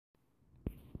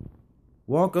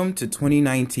Welcome to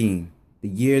 2019, the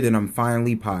year that I'm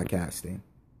finally podcasting.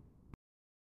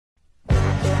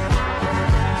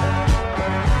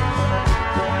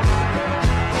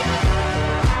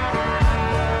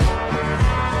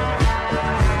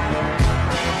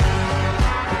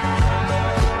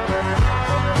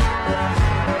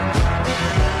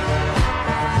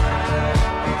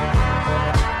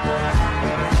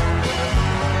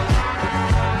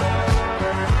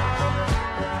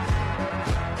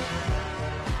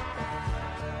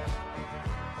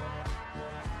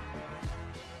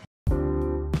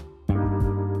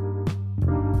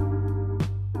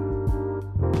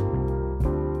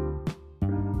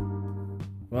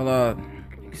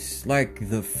 It's like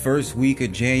the first week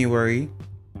of January.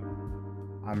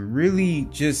 I'm really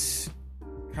just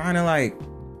kind of like,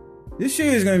 this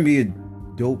year is going to be a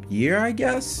dope year, I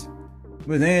guess.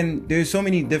 But then there's so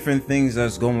many different things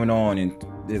that's going on,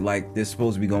 and like there's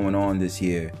supposed to be going on this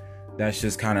year. That's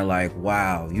just kind of like,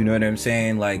 wow, you know what I'm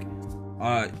saying? Like,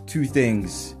 two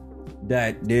things: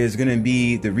 that there's going to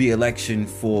be the re-election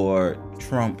for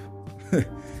Trump.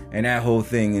 And that whole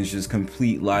thing is just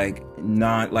complete, like,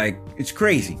 not like, it's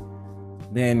crazy.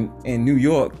 Then in New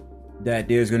York, that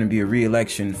there's going to be a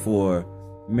re-election for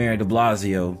Mayor de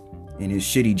Blasio and his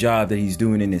shitty job that he's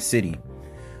doing in the city.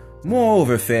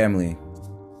 Moreover, family,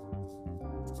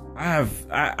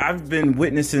 I've been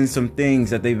witnessing some things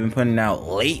that they've been putting out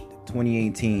late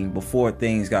 2018 before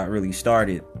things got really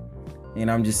started.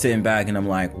 And I'm just sitting back and I'm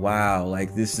like, wow,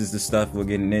 like this is the stuff we're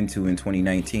getting into in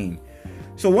 2019.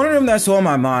 So one of them that's on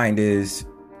my mind is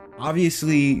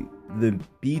obviously the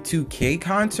B2K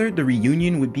concert, the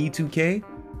reunion with B2K.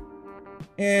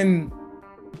 And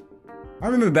I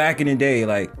remember back in the day,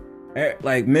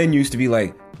 like men used to be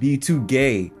like B2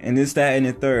 gay and this, that, and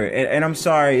the third. And I'm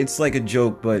sorry, it's like a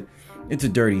joke, but it's a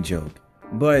dirty joke.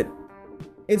 But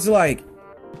it's like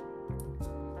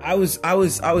I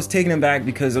was taken aback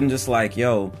because I'm just like,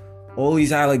 yo, all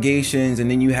these allegations, and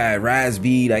then you had Raz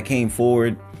B that came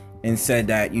forward and said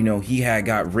that, you know, he had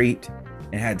got raped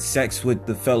and had sex with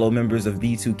the fellow members of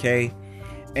B2K.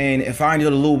 And I find it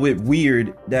a little bit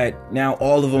weird that now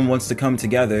all of them wants to come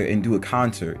together and do a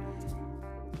concert.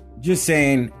 Just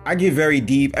saying, I get very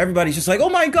deep. Everybody's just like, oh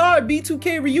my God,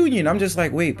 B2K reunion. I'm just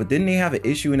like, wait, but didn't they have an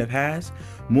issue in the past?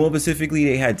 More specifically,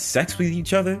 they had sex with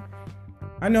each other.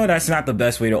 I know that's not the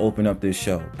best way to open up this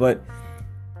show, but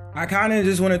I kind of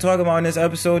just want to talk about in this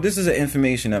episode. This is an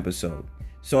information episode.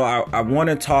 So I want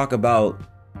to talk about,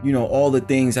 you know, all the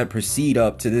things that proceed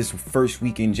up to this first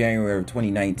week in January of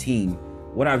 2019,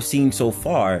 what I've seen so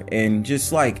far, and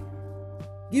just like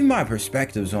give my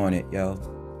perspectives on it, yo.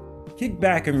 Kick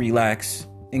back and relax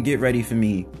and get ready for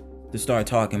me to start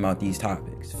talking about these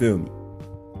topics. Feel me?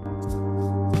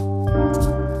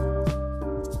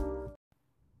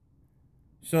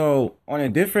 So on a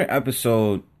different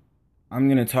episode, I'm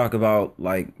going to talk about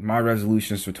like my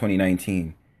resolutions for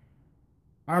 2019.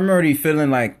 I'm already feeling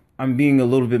like I'm being a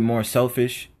little bit more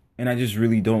selfish, and I just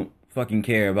really don't fucking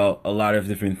care about a lot of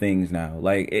different things now.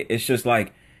 Like, it's just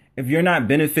like, if you're not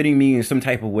benefiting me in some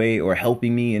type of way or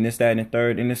helping me in this, that, and the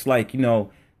third, and it's like, you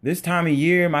know, this time of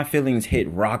year, my feelings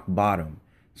hit rock bottom.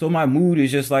 So my mood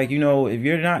is just like, you know, if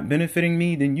you're not benefiting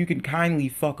me, then you can kindly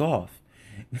fuck off.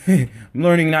 I'm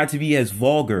learning not to be as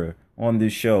vulgar on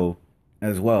this show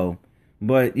as well.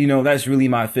 But, you know, that's really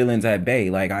my feelings at bay.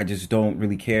 Like, I just don't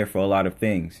really care for a lot of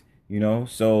things, you know?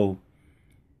 So,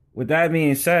 with that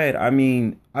being said, I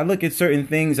mean, I look at certain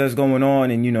things that's going on,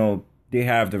 and, you know, they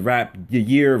have the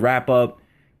year wrap up.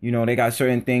 You know, they got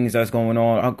certain things that's going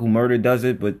on. Uncle Murder does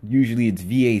it, but usually it's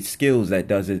VA Skills that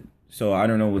does it. So, I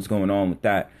don't know what's going on with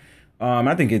that.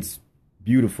 I think it's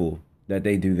beautiful that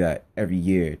they do that every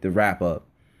year, the wrap up.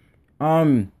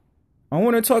 I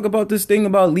want to talk about this thing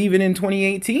about leaving in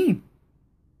 2018.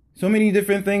 So many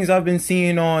different things I've been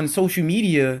seeing on social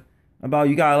media about,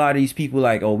 you got a lot of these people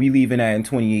like, oh, we leaving that in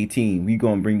 2018. We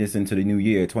gonna bring this into the new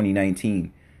year,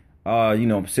 2019. You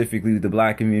know, specifically the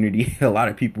black community. A lot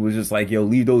of people was just like, yo,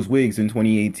 leave those wigs in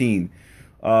 2018.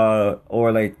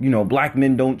 Or like, you know, black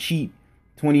men don't cheat,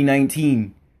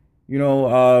 2019. You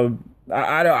know,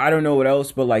 I don't know what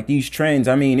else, but like these trends,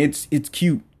 I mean, it's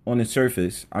cute on the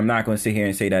surface. I'm not gonna sit here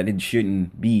and say that it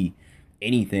shouldn't be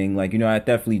anything. Like, you know, I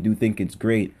definitely do think it's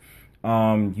great.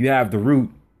 You have The Root,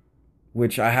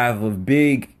 which I have a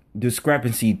big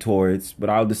discrepancy towards, but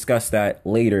I'll discuss that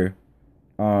later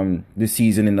this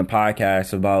season in the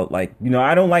podcast about, like, you know,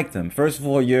 I don't like them. First of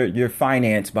all, you're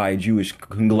financed by a Jewish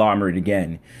conglomerate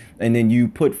again, and then you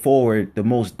put forward the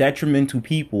most detrimental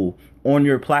people on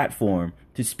your platform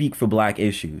to speak for black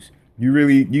issues.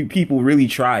 You people really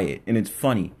try it, and it's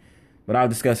funny, but I'll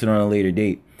discuss it on a later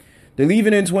date. The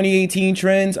leaving in 2018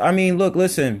 trends. I mean, look,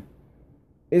 listen.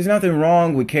 There's nothing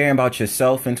wrong with caring about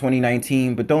yourself in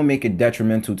 2019, but don't make it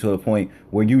detrimental to a point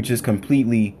where you just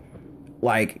completely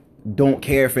like don't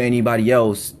care for anybody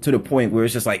else to the point where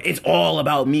it's just like it's all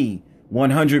about me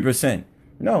 100%.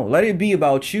 No, let it be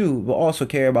about you, but also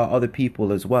care about other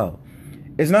people as well.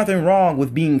 There's nothing wrong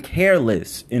with being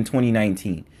careless in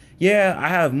 2019. Yeah, I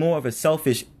have more of a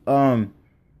selfish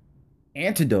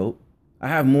antidote. I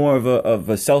have more of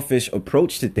a selfish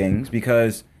approach to things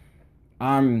because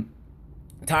I'm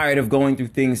tired of going through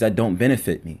things that don't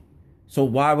benefit me. So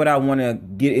why would I want to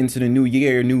get into the new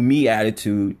year, new me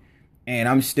attitude, and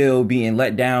I'm still being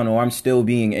let down, or I'm still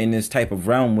being in this type of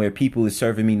realm where people is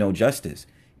serving me no justice?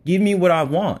 Give me what I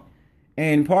want.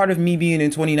 And part of me being in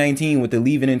 2019 with the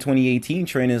leaving in 2018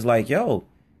 trend is like, yo,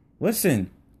 listen,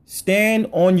 stand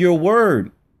on your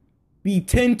word. Be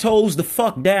 10 toes the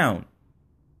fuck down.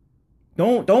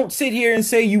 Don't sit here and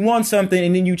say you want something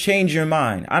and then you change your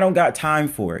mind. I don't got time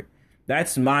for it.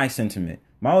 That's my sentiment.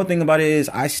 My whole thing about it is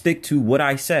I stick to what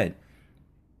I said.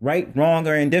 Right, wrong,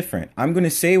 or indifferent. I'm going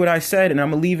to say what I said and I'm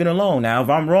going to leave it alone. Now,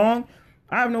 if I'm wrong,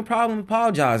 I have no problem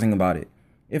apologizing about it.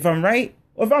 If I'm right,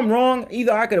 or if I'm wrong,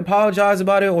 either I could apologize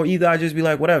about it or either I just be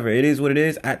like, whatever, it is what it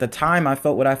is. At the time, I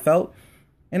felt what I felt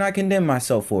and I condemn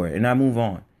myself for it and I move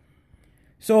on.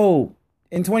 So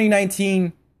in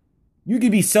 2019, you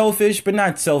could be selfish, but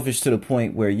not selfish to the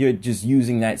point where you're just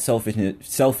using that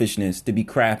selfishness to be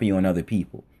crappy on other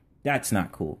people. That's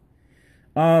not cool.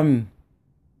 I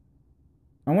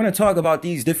want to talk about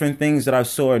these different things that I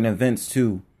saw in events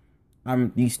too.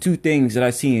 These two things that I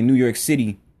see in New York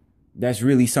City. That's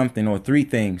really something, or three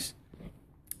things.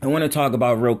 I want to talk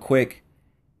about real quick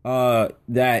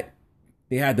that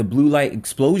they had the blue light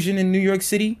explosion in New York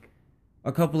City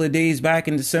a couple of days back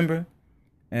in December.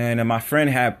 And my friend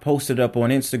had posted up on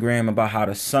Instagram about how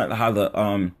the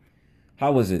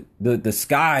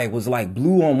sky was like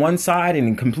blue on one side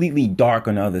and completely dark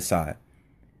on the other side.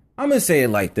 I'm going to say it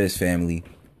like this, family.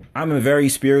 I'm a very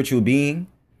spiritual being.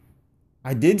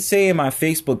 I did say in my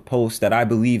Facebook post that I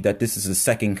believe that this is the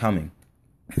second coming.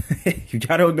 If you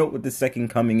don't know what the second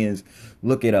coming is,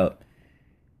 look it up.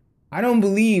 I don't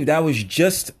believe that was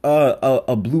just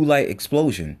a blue light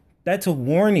explosion. That's a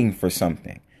warning for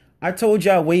something. I told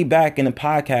y'all way back in the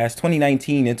podcast,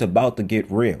 2019, it's about to get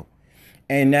real.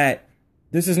 And that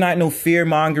this is not no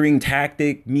fear-mongering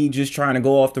tactic, me just trying to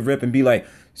go off the rip and be like,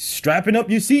 strapping up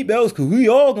your seatbelts because we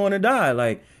all going to die.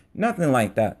 Like, nothing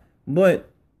like that. But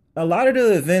a lot of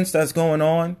the events that's going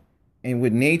on, and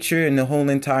with nature and the whole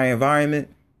entire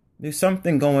environment, there's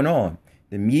something going on.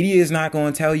 The media is not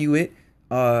going to tell you it.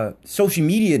 Social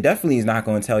media definitely is not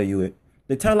going to tell you it.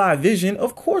 The television,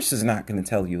 of course, is not going to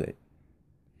tell you it.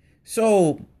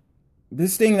 So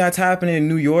this thing that's happening in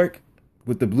New York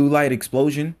with the blue light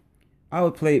explosion, I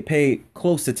would pay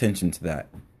close attention to that,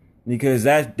 because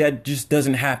that just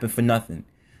doesn't happen for nothing.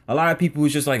 A lot of people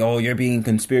is just like, oh, you're being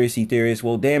conspiracy theorist.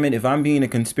 Well, damn it. If I'm being a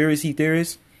conspiracy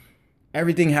theorist,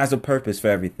 everything has a purpose for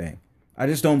everything. I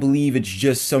just don't believe it's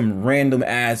just some random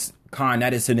ass Con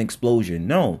Edison explosion.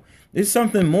 No, there's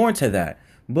something more to that.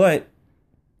 But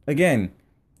again,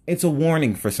 it's a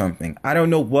warning for something. I don't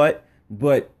know what,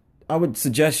 but I would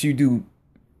suggest you do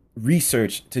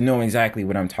research to know exactly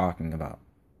what I'm talking about.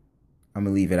 I'm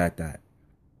going to leave it at that.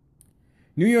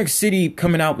 New York City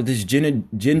coming out with this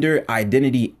gender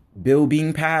identity bill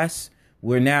being passed,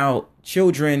 where now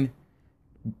children,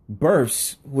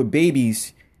 births with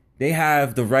babies, they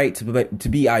have the right to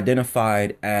be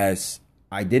identified as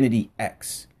identity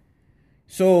X.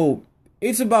 So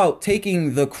it's about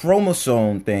taking the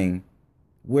chromosome thing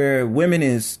where women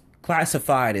is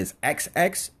classified as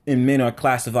XX and men are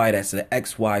classified as the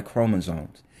XY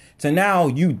chromosomes. So now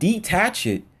you detach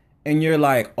it and you're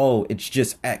like, oh, it's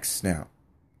just X now.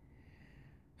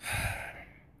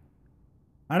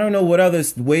 I don't know what other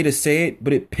way to say it,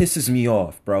 but it pisses me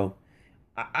off, bro.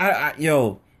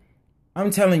 I'm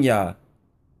telling y'all,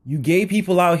 you gay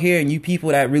people out here and you people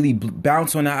that really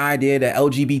bounce on the idea that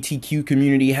LGBTQ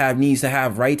community needs to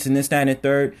have rights and this, that, and the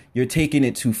third, you're taking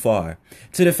it too far.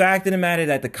 To the fact of the matter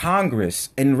that the Congress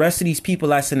and the rest of these people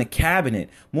that's in the cabinet,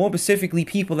 more specifically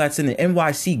people that's in the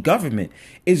NYC government,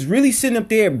 is really sitting up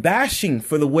there bashing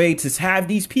for the way to have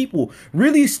these people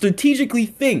really strategically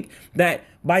think that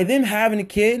by them having a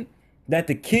kid, that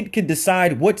the kid could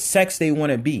decide what sex they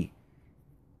want to be.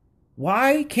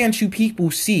 Why can't you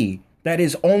people see that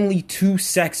is only two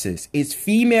sexes? It's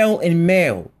female and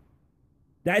male.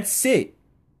 That's it.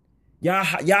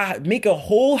 Y'all make a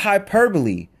whole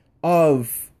hyperbole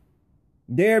of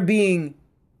there being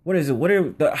what is it? What are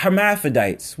the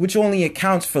hermaphrodites, which only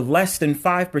accounts for less than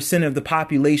 5% of the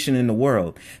population in the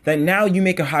world? That now you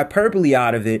make a hyperbole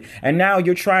out of it, and now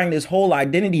you're trying this whole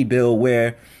identity bill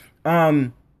where,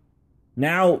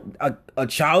 now a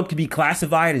child could be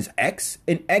classified as X,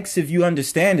 and X, if you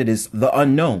understand it, is the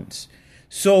unknowns.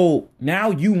 So now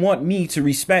you want me to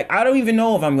respect. I don't even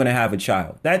know if I'm going to have a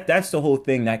child. That's the whole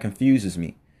thing that confuses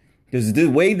me. Because the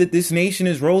way that this nation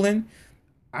is rolling,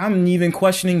 I'm even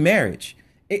questioning marriage.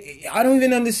 I don't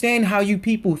even understand how you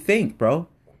people think, bro.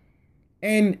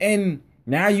 And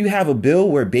now you have a bill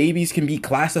where babies can be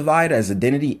classified as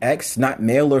identity X, not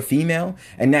male or female,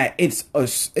 and that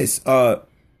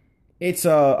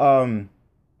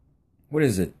what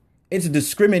is it? It's a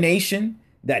discrimination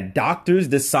that doctors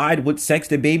decide what sex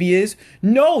the baby is.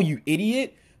 No, you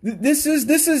idiot. This is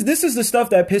the stuff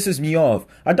that pisses me off.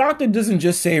 A doctor doesn't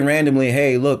just say randomly,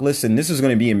 "Hey, look, listen, this is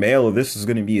going to be a male or this is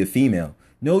going to be a female."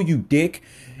 No, you dick.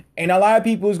 And a lot of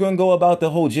people is going to go about the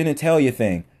whole genitalia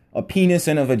thing, a penis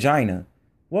and a vagina.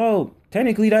 Well,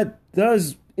 technically it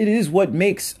is what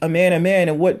makes a man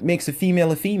and what makes a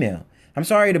female a female. I'm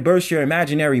sorry to burst your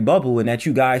imaginary bubble and that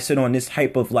you guys sit on this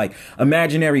type of like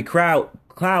imaginary cloud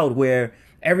where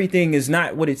everything is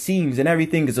not what it seems and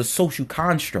everything is a social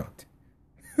construct.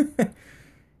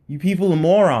 You people are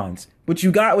morons, but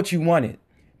you got what you wanted.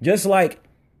 Just like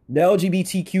the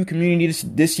LGBTQ community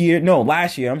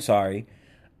last year,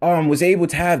 was able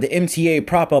to have the MTA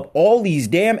prop up all these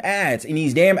damn ads and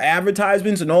these damn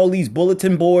advertisements and all these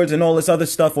bulletin boards and all this other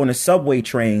stuff on the subway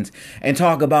trains and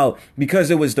talk about,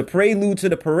 because it was the prelude to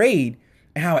the parade,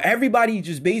 and how everybody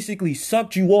just basically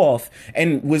sucked you off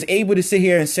and was able to sit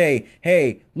here and say,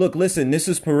 "Hey, look, listen, this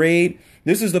is parade.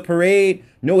 This is the parade.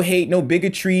 No hate, no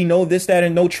bigotry, no this, that,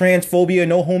 and no transphobia,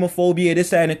 no homophobia, this,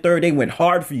 that, and the third." They went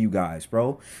hard for you guys,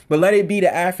 bro. But let it be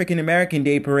the African American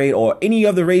Day parade or any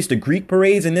other race, the Greek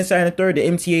parades and this, that, and the third, the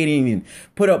MTA didn't even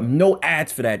put up no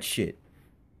ads for that shit.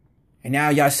 And now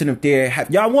y'all sit up there,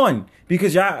 y'all won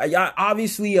because y'all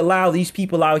obviously allow these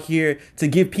people out here to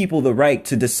give people the right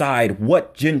to decide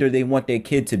what gender they want their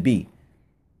kid to be.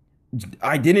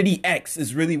 Identity X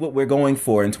is really what we're going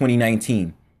for in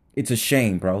 2019. It's a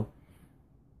shame, bro.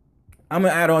 I'm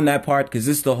going to add on that part because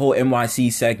this is the whole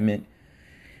NYC segment.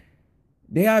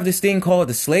 They have this thing called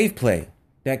the Slave Play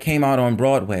that came out on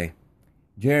Broadway.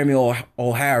 Jeremy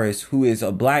O. Harris, who is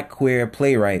a black queer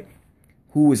playwright,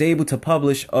 who was able to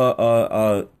publish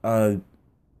a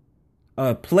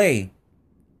play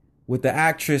with the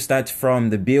actress that's from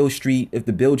the Beale Street, If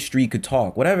the Beale Street Could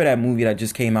Talk, whatever that movie that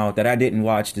just came out that I didn't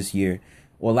watch this year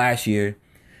or last year.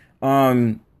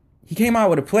 He came out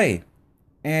with a play,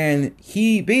 and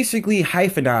he basically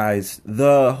hyphenized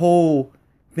the whole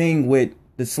thing with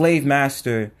the slave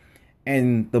master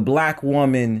and the black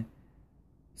woman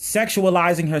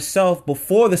sexualizing herself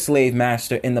before the slave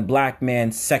master and the black man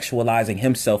sexualizing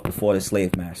himself before the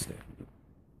slave master.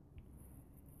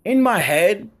 In my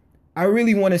head, I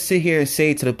really want to sit here and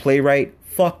say to the playwright,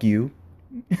 fuck you.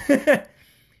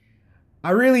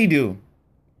 I really do.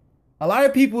 A lot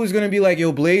of people is going to be like,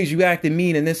 "Yo, Blaze, you acting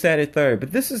mean and this, that, and third."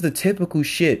 But this is the typical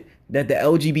shit that the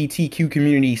LGBTQ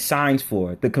community signs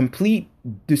for. The complete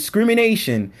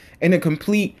discrimination and the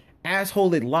complete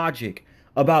assholed logic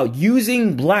about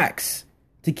using blacks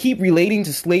to keep relating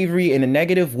to slavery in a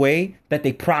negative way that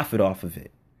they profit off of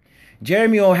it.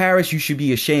 Jeremy O. Harris, you should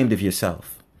be ashamed of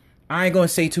yourself. I ain't gonna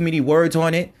say too many words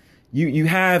on it. You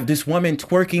have this woman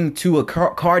twerking to a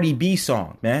Cardi B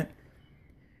song, man.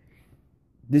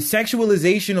 The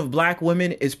sexualization of black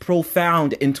women is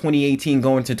profound in 2018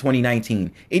 going to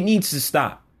 2019. It needs to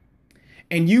stop.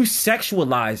 And you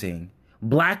sexualizing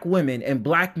black women and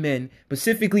black men,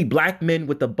 specifically black men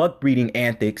with the buck breeding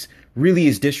antics, really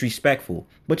is disrespectful.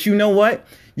 But you know what?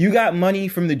 You got money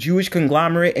from the Jewish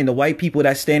conglomerate and the white people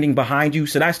that's standing behind you.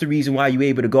 So that's the reason why you're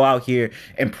able to go out here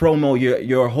and promo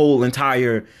your whole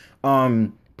entire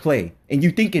play. And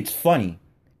you think it's funny.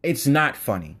 It's not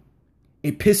funny.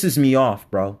 It pisses me off,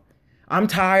 bro. I'm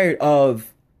tired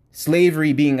of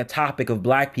slavery being a topic of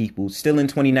black people still in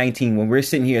 2019 when we're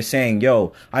sitting here saying,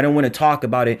 "Yo, I don't want to talk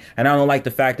about it and I don't like the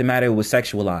fact the matter was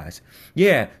sexualized."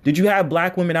 Yeah. Did you have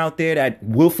black women out there that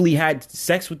willfully had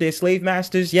sex with their slave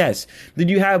masters? Yes. Did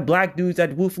you have black dudes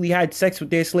that willfully had sex with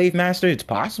their slave master? It's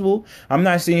possible. I'm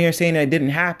not sitting here saying that it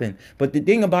didn't happen. But the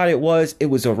thing about it was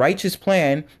a righteous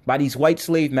plan by these white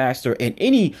slave master and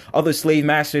any other slave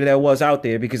master that was out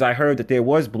there, because I heard that there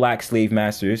was black slave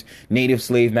masters, native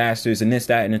slave masters, and this,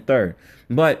 that, and the third.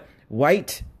 But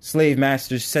white slave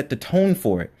masters set the tone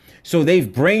for it. So they've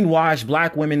brainwashed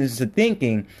black women into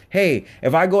thinking, hey,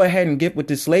 if I go ahead and get with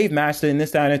the slave master and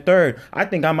this, that, and the third, I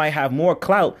think I might have more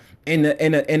clout in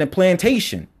a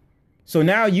plantation. So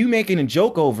now you making a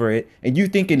joke over it and you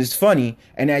thinking it's funny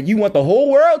and that you want the whole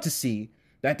world to see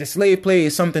that the slave play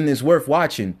is something that's worth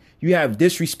watching. You have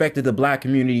disrespected the black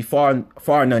community far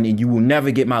none, and you will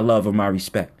never get my love or my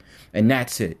respect. And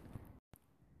that's it.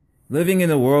 Living in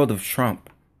the world of Trump.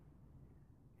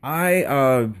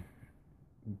 I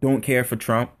don't care for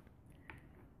Trump.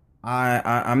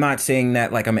 I'm not saying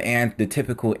that like I'm the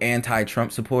typical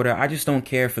anti-Trump supporter. I just don't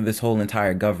care for this whole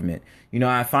entire government. You know,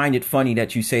 I find it funny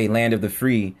that you say land of the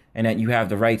free and that you have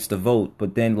the rights to vote,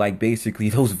 but then like basically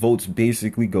those votes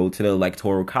basically go to the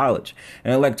electoral college.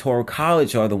 And the electoral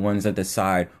college are the ones that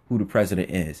decide who the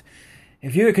president is.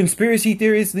 If you're a conspiracy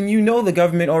theorist, then you know the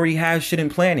government already has shit in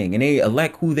planning and they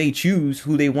elect who they choose,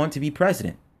 who they want to be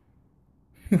president.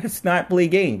 Let's not play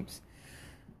games.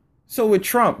 So with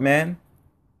Trump, man,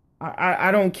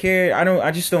 I don't care.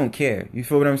 I just don't care. You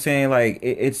feel what I'm saying? Like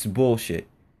it's bullshit.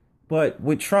 But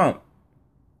with Trump,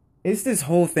 it's this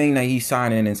whole thing that he's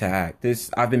signing into act.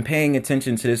 I've been paying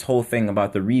attention to this whole thing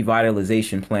about the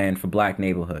revitalization plan for black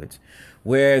neighborhoods,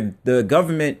 where the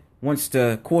government wants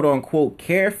to quote unquote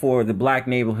care for the black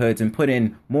neighborhoods and put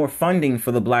in more funding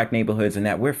for the black neighborhoods, and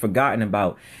that we're forgotten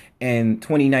about in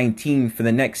 2019 for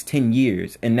the next 10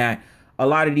 years. And that a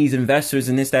lot of these investors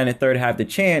in this, that, and the third have the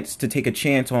chance to take a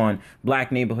chance on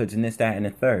black neighborhoods in this, that, and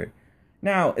the third.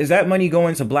 Now, is that money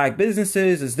going to black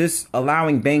businesses? Is this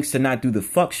allowing banks to not do the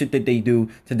fuck shit that they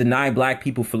do to deny black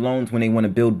people for loans when they want to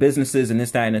build businesses and this,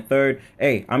 that, and the third?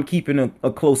 Hey, I'm keeping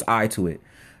a close eye to it.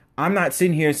 I'm not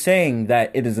sitting here saying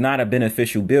that it is not a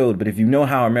beneficial build, but if you know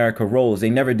how America rolls, they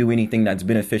never do anything that's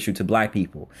beneficial to black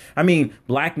people. I mean,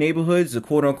 black neighborhoods, the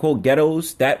quote unquote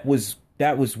ghettos, that was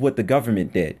what the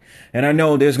government did. And I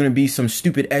know there's going to be some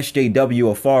stupid SJW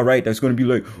or far right that's going to be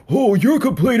like, oh, you're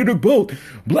complaining about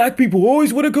black people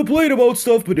always want to complain about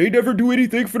stuff, but they never do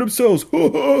anything for themselves.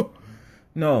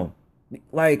 No,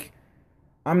 like,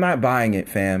 I'm not buying it,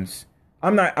 fams.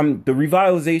 I'm the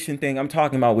revitalization thing. I'm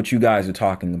talking about what you guys are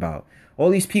talking about. All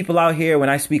these people out here, when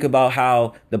I speak about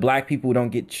how the black people don't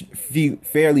get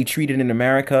fairly treated in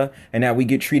America and that we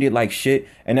get treated like shit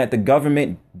and that the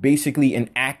government basically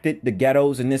enacted the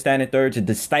ghettos and this, that, and the third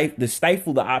to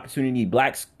stifle the opportunity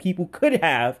black people could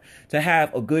have to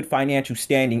have a good financial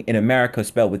standing in America,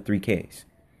 spelled with 3 Ks.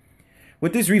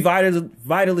 With this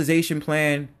revitalization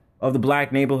plan of the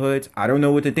black neighborhoods, I don't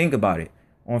know what to think about it.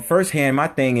 On first hand, my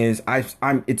thing is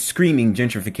it's screaming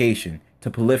gentrification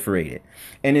to proliferate it.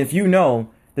 And if you know,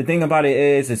 the thing about it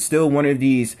is it's still one of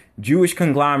these Jewish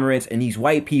conglomerates and these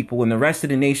white people and the rest of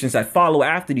the nations that follow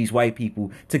after these white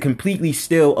people to completely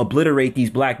still obliterate these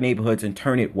black neighborhoods and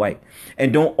turn it white,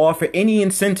 and don't offer any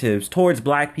incentives towards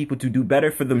black people to do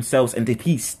better for themselves and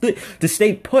to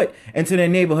stay put into their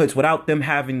neighborhoods without them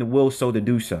having the will so to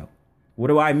do so. What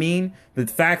do I mean? The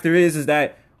factor is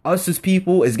that us as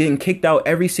people is getting kicked out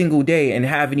every single day and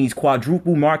having these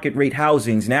quadruple market rate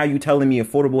housings. Now you telling me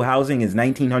affordable housing is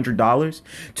 $1,900, $2,000,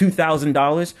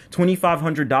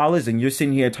 $2,500, and you're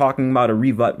sitting here talking about a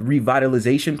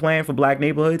revitalization plan for black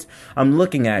neighborhoods? I'm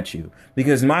looking at you,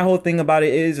 because my whole thing about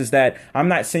it is that I'm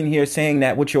not sitting here saying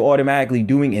that what you're automatically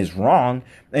doing is wrong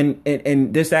and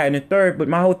this, that, and the third. But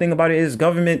my whole thing about it is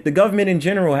the government in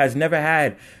general has never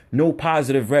had no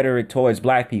positive rhetoric towards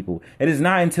black people. It is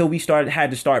not until we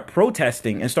had to start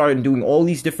protesting and started doing all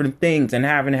these different things and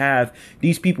having to have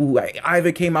these people who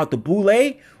either came out the boule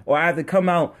or either come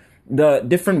out the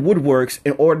different woodworks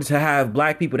in order to have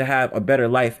black people to have a better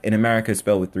life in America,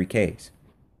 spelled with 3 Ks.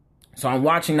 So I'm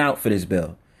watching out for this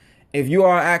bill. If you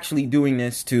are actually doing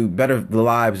this to better the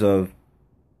lives of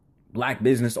black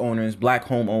business owners, black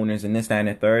homeowners, and this, that, and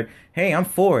the third, hey, I'm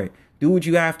for it. Do what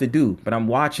you have to do, but I'm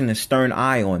watching a stern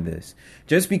eye on this.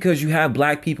 Just because you have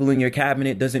black people in your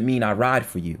cabinet doesn't mean I ride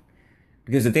for you.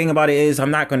 Because the thing about it is,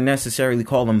 I'm not going to necessarily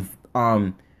call them,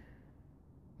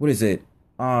 what is it?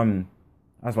 I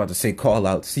was about to say call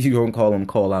outs. You don't call them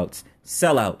call outs.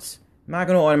 Sellouts. I'm not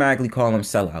going to automatically call them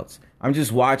sellouts. I'm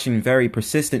just watching very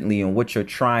persistently on what you're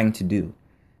trying to do.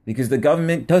 Because the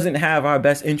government doesn't have our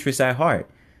best interests at heart.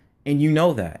 And you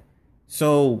know that.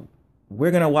 So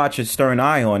we're going to watch a stern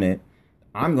eye on it.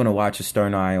 I'm going to watch a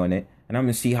stern eye on it, and I'm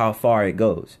going to see how far it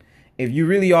goes. If you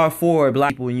really are for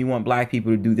black people and you want black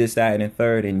people to do this, that, and the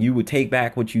third, and you would take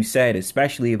back what you said,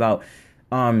 especially about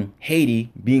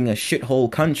Haiti being a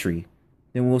shithole country,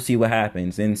 then we'll see what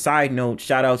happens. And side note,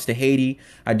 shout outs to Haiti.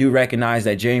 I do recognize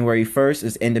that January 1st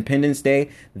is Independence Day.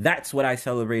 That's what I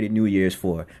celebrated New Year's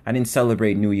for. I didn't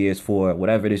celebrate New Year's for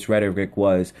whatever this rhetoric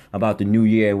was about the new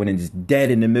year when it's dead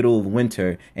in the middle of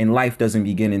winter and life doesn't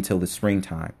begin until the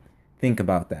springtime. Think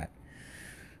about that.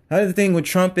 Another thing with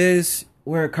Trump is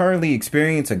we're currently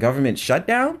experiencing a government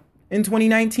shutdown in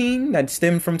 2019 that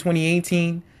stemmed from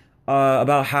 2018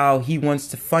 about how he wants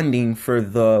to funding for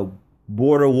the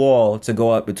border wall to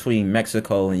go up between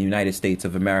Mexico and the United States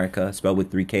of America, spelled with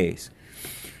 3 Ks.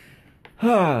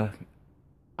 I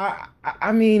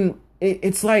mean,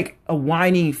 it's like a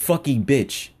whiny fucky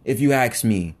bitch, if you ask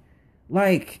me.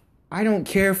 Like, I don't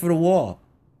care for the wall.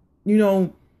 You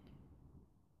know,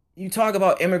 you talk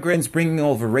about immigrants bringing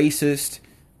over bringing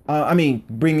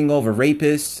over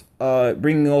rapists,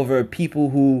 bringing over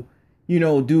people who,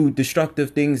 do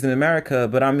destructive things in America.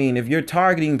 But I mean, if you're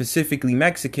targeting specifically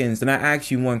Mexicans, then I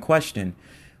ask you one question.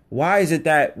 Why is it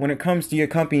that when it comes to your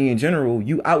company in general,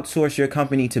 you outsource your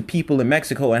company to people in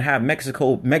Mexico and have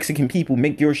Mexican people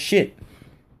make your shit?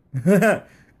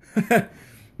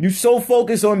 You so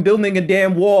focused on building a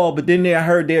damn wall, but then I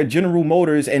heard their General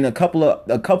Motors and a couple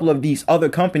of these other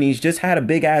companies just had a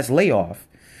big ass layoff.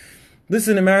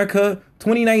 Listen, America,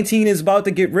 2019 is about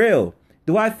to get real.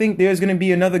 Do I think there's going to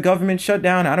be another government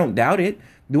shutdown? I don't doubt it.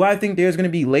 Do I think there's going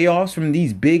to be layoffs from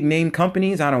these big name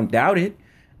companies? I don't doubt it.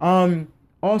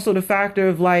 Also the factor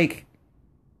of like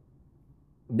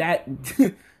that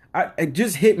it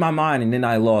just hit my mind and then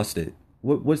I lost it.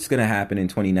 What's going to happen in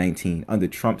 2019 under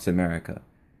Trump's America?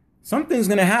 Something's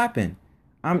going to happen.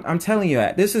 I'm telling you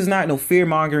that. This is not no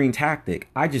fear-mongering tactic.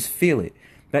 I just feel it.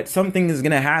 That something is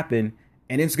going to happen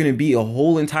and it's going to be a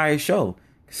whole entire show.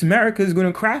 Because America is going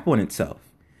to crap on itself.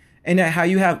 And that how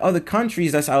you have other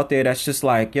countries that's out there that's just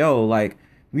like, yo, like,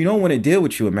 we don't want to deal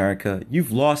with you, America.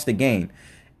 You've lost the game.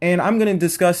 And I'm going to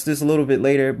discuss this a little bit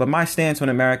later, but my stance on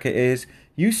America is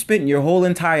you spent your whole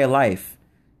entire life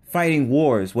fighting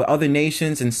wars with other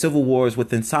nations and civil wars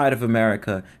with inside of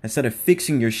America instead of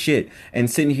fixing your shit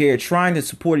and sitting here trying to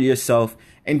support yourself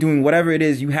and doing whatever it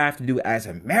is you have to do as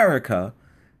America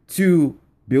to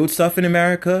build stuff in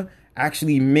America,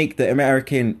 actually make the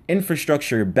American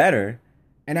infrastructure better,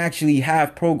 and actually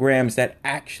have programs that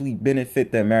actually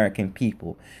benefit the American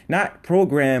people. Not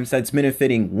programs that's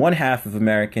benefiting one half of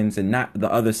Americans and not the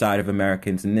other side of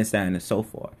Americans and this, that, and so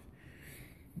forth.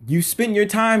 You spend your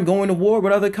time going to war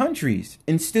with other countries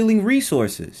and stealing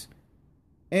resources.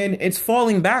 And it's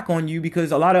falling back on you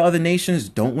because a lot of other nations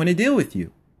don't want to deal with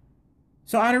you.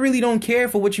 So I really don't care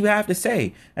for what you have to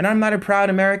say. And I'm not a proud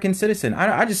American citizen.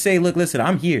 I just say, look, listen,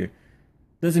 I'm here.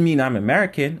 Doesn't mean I'm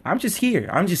American. I'm just here.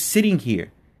 I'm just sitting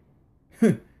here.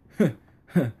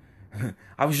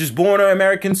 I was just born on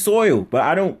American soil, but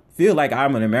I don't feel like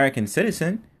I'm an American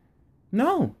citizen.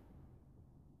 No.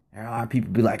 A lot of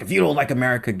people be like, if you don't like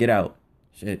America, get out.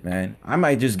 Shit, man. I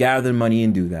might just gather money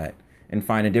and do that and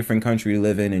find a different country to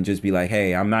live in and just be like,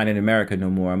 hey, I'm not in America no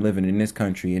more. I'm living in this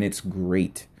country and it's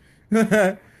great.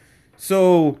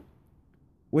 So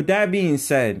with that being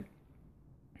said,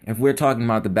 if we're talking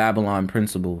about the Babylon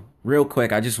Principle, real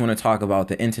quick, I just want to talk about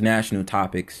the international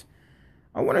topics.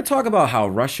 I want to talk about how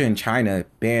Russia and China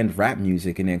banned rap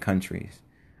music in their countries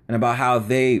and about how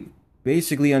they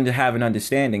basically have an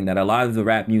understanding that a lot of the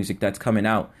rap music that's coming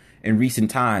out in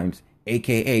recent times,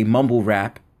 aka mumble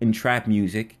rap and trap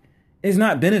music, is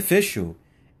not beneficial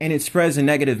and it spreads a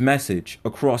negative message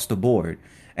across the board.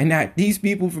 And that these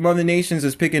people from other nations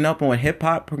is picking up on hip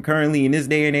hop currently in this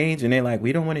day and age and they're like,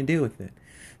 we don't want to deal with it.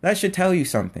 That should tell you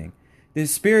something.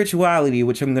 This spirituality,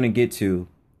 which I'm going to get to,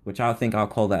 which I think I'll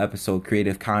call the episode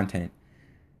creative content.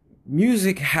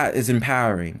 Music is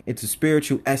empowering. It's a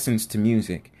spiritual essence to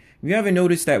music. You ever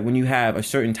notice that when you have a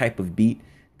certain type of beat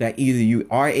that either you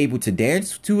are able to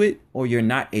dance to it or you're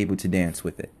not able to dance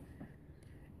with it?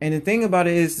 And the thing about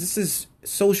it is this is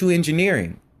social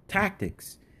engineering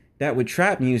tactics that with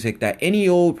trap music that any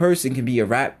old person can be a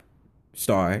rap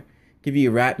star, can be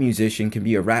a rap musician, can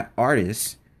be a rap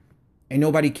artist, and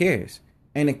nobody cares.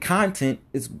 And the content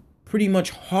is pretty much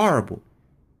horrible.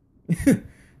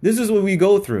 This is what we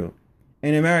go through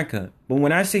in America. But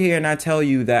when I sit here and I tell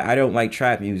you that I don't like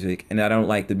trap music and I don't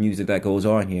like the music that goes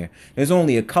on here, there's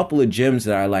only a couple of gems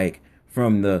that I like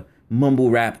from the mumble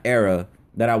rap era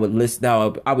that I would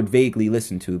I would vaguely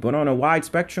listen to. But on a wide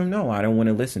spectrum, no, I don't want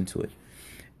to listen to it.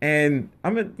 And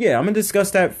I'm gonna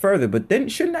discuss that further. But then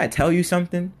shouldn't I tell you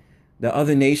something? The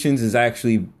other nations is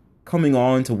actually coming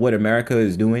on to what America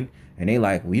is doing, and they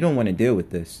like, we don't want to deal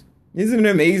with this. Isn't it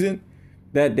amazing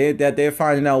that they're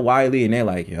finding out widely and they're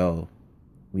like, yo,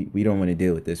 we don't want to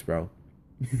deal with this, bro.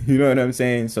 You know what I'm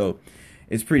saying? So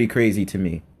It's pretty crazy to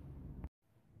me.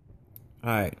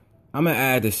 All right, I'm gonna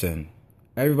add this in.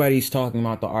 Everybody's talking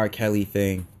about the R. Kelly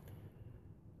thing.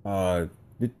 The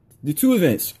two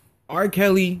events, R.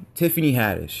 Kelly, Tiffany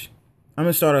Haddish. I'm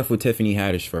gonna start off with Tiffany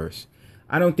Haddish first.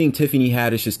 I don't think Tiffany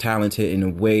Haddish is talented in a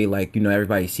way like,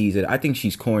 everybody sees it. I think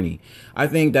she's corny. I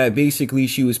think that basically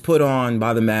she was put on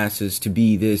by the masses to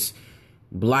be this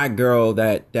black girl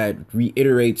that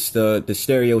reiterates the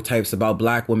stereotypes about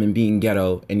black women being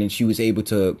ghetto, and then she was able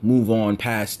to move on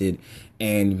past it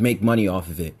and make money off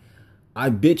of it. I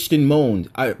bitched and moaned.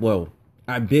 I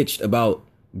bitched about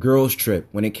Girls Trip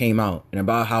when it came out, and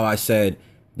about how I said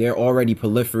they're already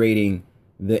proliferating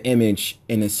the image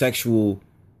and the sexual,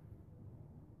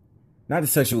 not the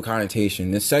sexual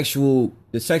connotation, the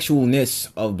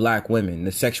sexualness of black women,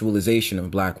 the sexualization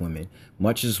of black women.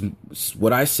 Much as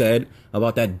what I said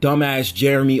about that dumbass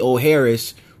Jeremy O.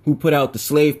 Harris who put out the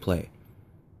slave play.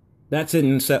 That's it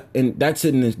in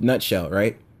a nutshell,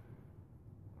 right?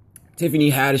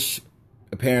 Tiffany Haddish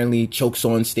apparently chokes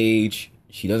on stage.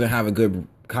 She doesn't have a good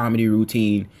comedy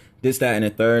routine. This, that, and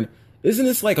a third. Isn't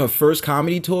this like her first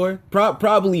comedy tour?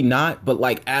 Probably not, but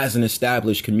like as an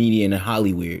established comedian in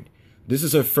Hollywood. This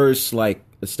is her first like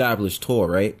established tour,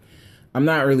 right? I'm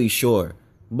not really sure.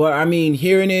 But I mean,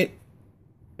 hearing it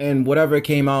and whatever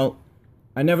came out,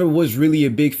 I never was really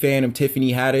a big fan of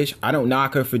Tiffany Haddish. I don't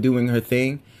knock her for doing her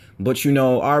thing. But I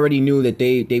already knew that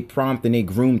they prompted and they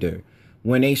groomed her.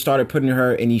 When they started putting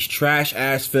her in these trash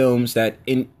ass films that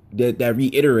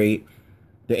reiterate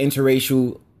the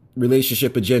interracial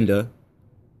relationship agenda,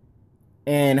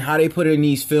 and how they put her in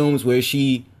these films where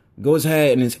she goes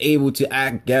ahead and is able to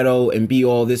act ghetto and be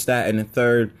all this, that, and the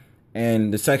third,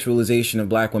 and the sexualization of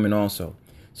black women also.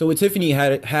 So with Tiffany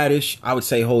Haddish, I would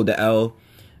say hold the L.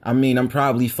 I mean, I'm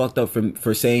probably fucked up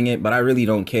for saying it, but I really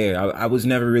don't care. I was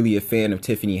never really a fan of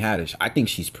Tiffany Haddish. I think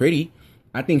she's pretty.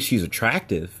 I think she's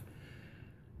attractive.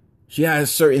 She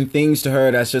has certain things to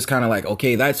her that's just kind of like,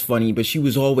 okay, that's funny, but she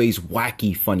was always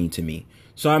wacky funny to me.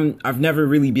 So I've never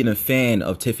really been a fan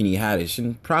of Tiffany Haddish,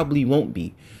 and probably won't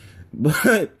be.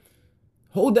 But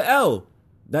hold the L.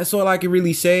 That's all I can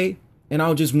really say, and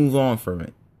I'll just move on from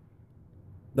it.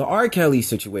 The R. Kelly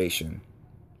situation.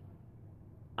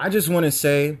 I just want to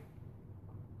say,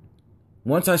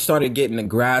 once I started getting a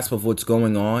grasp of what's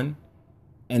going on,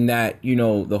 and that,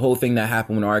 the whole thing that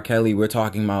happened with R. Kelly, we're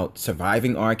talking about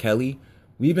surviving R. Kelly.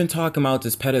 We've been talking about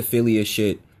this pedophilia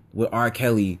shit with R.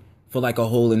 Kelly for like a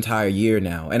whole entire year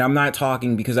now. And I'm not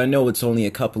talking because I know it's only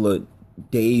a couple of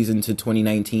days into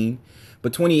 2019.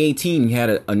 But 2018, he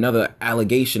had another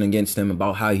allegation against him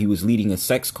about how he was leading a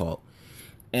sex cult.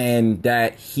 And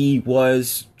that he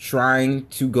was trying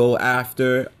to go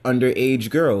after underage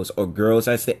girls, or girls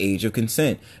that's the age of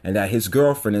consent. And that his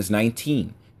girlfriend is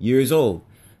 19 years old.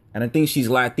 And I think she's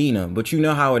Latina. But you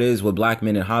know how it is with black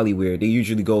men in Hollywood. They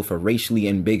usually go for racially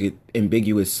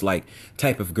ambiguous like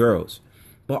type of girls.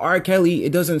 But R. Kelly,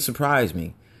 it doesn't surprise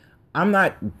me. I'm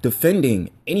not defending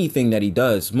anything that he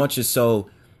does, much as so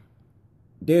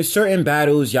there's certain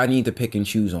battles y'all need to pick and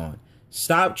choose on.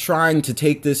 Stop trying to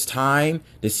take this time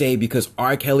to say because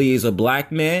R. Kelly is a black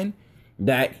man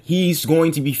that he's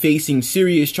going to be facing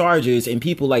serious charges, and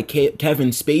people like Kevin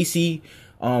Spacey,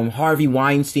 Harvey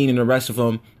Weinstein, and the rest of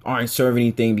them aren't serving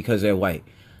anything because they're white.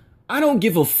 I don't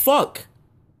give a fuck.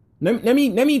 Let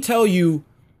me tell you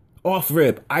off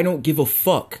rip, I don't give a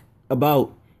fuck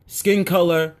about skin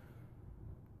color,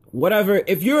 whatever.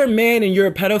 If you're a man and you're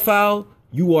a pedophile,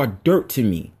 you are dirt to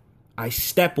me. I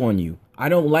step on you. I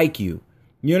don't like you.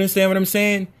 You understand what I'm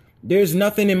saying? There's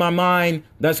nothing in my mind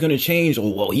that's going to change. Oh,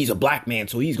 well, he's a black man,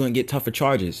 so he's going to get tougher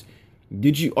charges.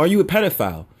 Are you a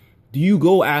pedophile? Do you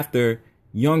go after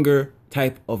younger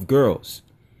type of girls?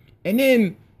 And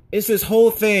then it's this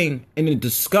whole thing and the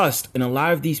disgust in a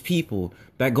lot of these people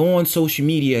that go on social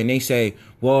media and they say,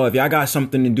 well, if y'all got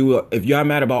something to do, if y'all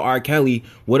mad about R. Kelly,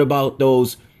 what about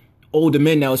those older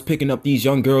men that was picking up these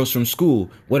young girls from school?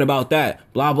 What about that?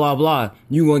 Blah, blah, blah.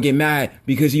 You gonna get mad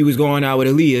because he was going out with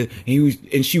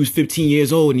Aaliyah and she was 15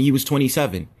 years old and he was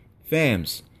 27.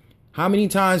 Fams, how many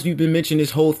times we've been mentioning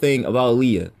this whole thing about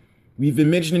Aaliyah? We've been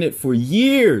mentioning it for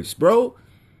years, bro.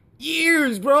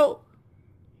 Years, bro.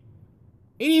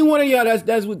 Any one of y'all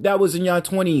that was in y'all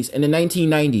 20s in the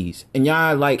 1990s and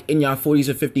y'all like in y'all 40s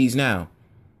or 50s now,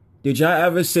 did y'all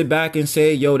ever sit back and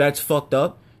say, yo, that's fucked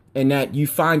up? And that you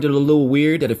find it a little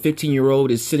weird that a 15-year-old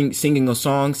is singing a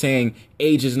song saying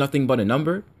age is nothing but a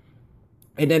number?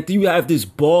 And then you have this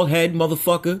bald head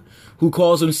motherfucker who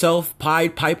calls himself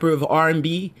Pied Piper of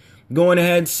R&B going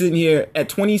ahead sitting here at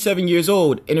 27 years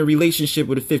old in a relationship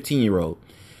with a 15-year-old.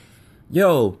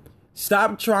 Yo,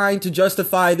 Stop trying to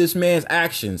justify this man's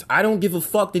actions. I don't give a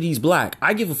fuck that he's black.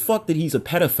 I give a fuck that he's a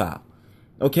pedophile.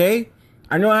 Okay?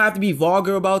 I know I have to be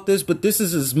vulgar about this, but this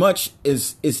is as much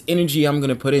as energy I'm going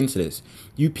to put into this.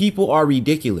 You people are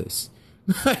ridiculous.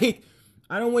 Like,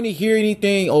 I don't want to hear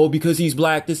anything, oh, because he's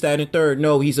black, this, that, and the third.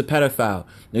 No, he's a pedophile.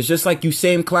 It's just like you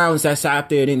same clowns that sat up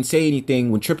there didn't say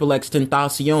anything when Triple X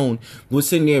Tentacion was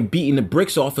sitting there beating the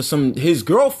bricks off of his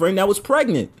girlfriend that was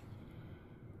pregnant.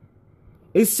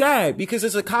 It's sad because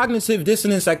it's a cognitive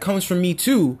dissonance that comes from me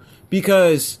too,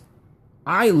 because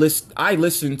I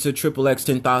listened to Triple X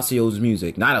Tentacion's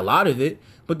music. Not a lot of it,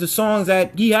 but the songs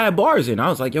that he had bars in. I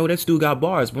was like, yo, this dude got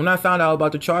bars. But when I found out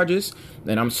about the charges,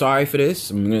 and I'm sorry for this,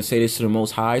 I'm going to say this to the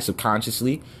Most High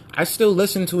subconsciously, I still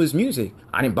listened to his music.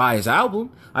 I didn't buy his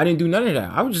album. I didn't do none of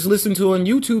that. I would just listen to it on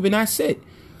YouTube and that's it.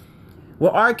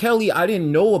 Well, R. Kelly, I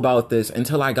didn't know about this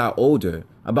until I got older,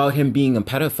 about him being a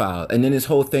pedophile. And then this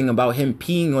whole thing about him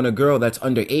peeing on a girl that's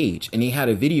underage. And he had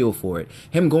a video for it.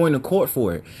 Him going to court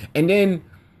for it. And then,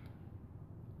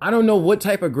 I don't know what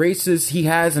type of graces he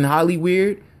has in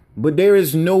Hollywood, but there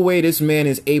is no way this man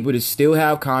is able to still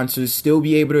have concerts, still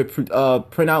be able to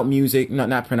print out music,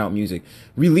 not print out music,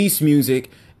 release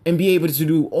music, and be able to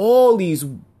do all these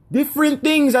different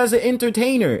things as an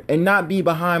entertainer and not be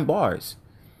behind bars.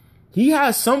 He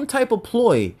has some type of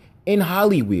ploy in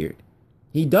Hollywood.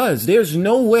 He does. There's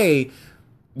no way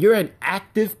you're an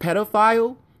active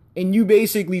pedophile and you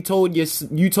basically told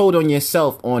on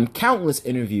yourself on countless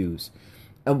interviews,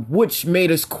 of which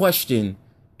made us question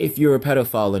if you're a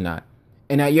pedophile or not,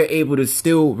 and that you're able to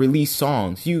still release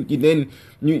songs. You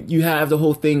have the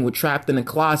whole thing with Trapped in a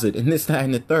Closet and this, that,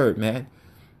 and the third, man.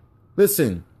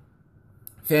 Listen,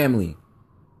 family,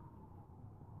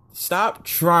 stop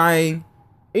trying.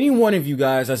 Any one of you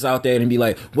guys that's out there and be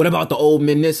like, what about the old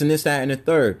men, this and this, that, and the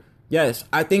third? Yes,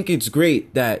 I think it's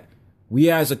great that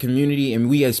we as a community and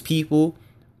we as people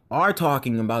are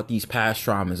talking about these past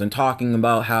traumas and talking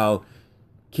about how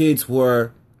kids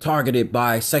were targeted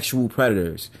by sexual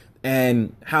predators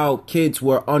and how kids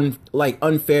were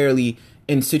unfairly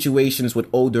in situations with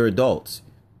older adults.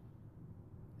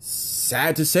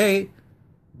 Sad to say,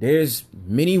 there's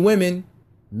many women,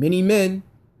 many men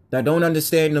that don't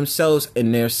understand themselves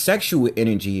and their sexual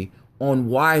energy on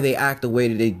why they act the way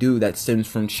that they do, that stems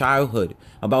from childhood,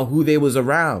 about who they was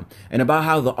around, and about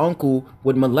how the uncle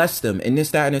would molest them, and this,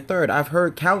 that, and the third. I've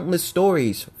heard countless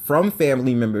stories from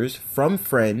family members, from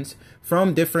friends,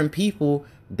 from different people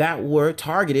that were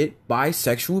targeted by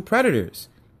sexual predators.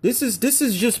 This is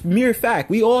just mere fact.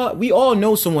 We all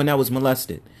know someone that was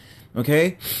molested.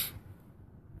 Okay?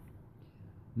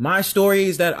 My story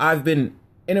is that I've been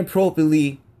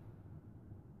inappropriately,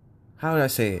 how did I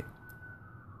say it?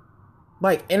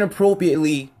 Like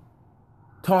inappropriately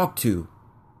talked to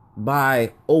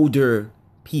by older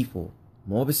people,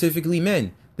 more specifically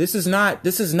men. This is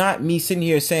not me sitting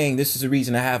here saying this is the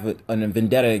reason I have a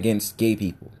vendetta against gay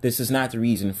people. This is not the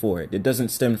reason for it. It doesn't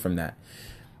stem from that.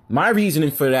 My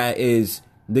reasoning for that is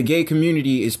the gay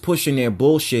community is pushing their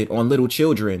bullshit on little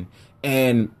children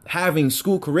and having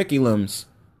school curriculums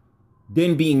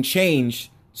then being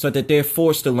changed so that they're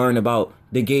forced to learn about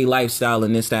the gay lifestyle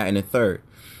and this, that, and the third.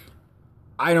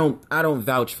 I don't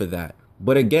vouch for that.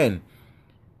 But again,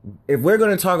 if we're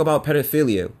going to talk about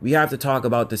pedophilia, we have to talk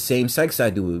about the same sex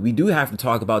that do it. We do have to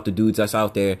talk about the dudes that's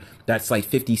out there that's like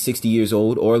 50, 60 years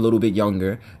old or a little bit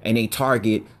younger, and they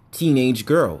target teenage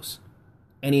girls.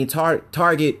 And they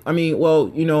target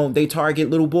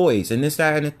little boys and this,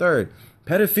 that, and the third.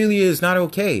 Pedophilia is not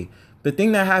okay. The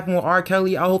thing that happened with R.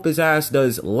 Kelly, I hope his ass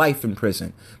does life in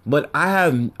prison. But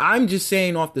I'm just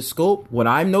saying off the scope, what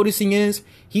I'm noticing is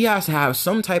he has to have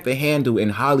some type of handle in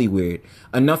Hollywood,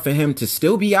 enough for him to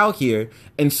still be out here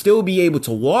and still be able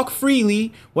to walk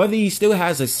freely, whether he still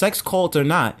has a sex cult or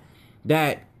not,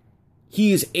 that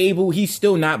he's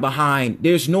still not behind.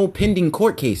 There's no pending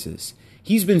court cases.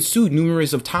 He's been sued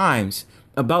numerous of times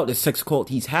about the sex cult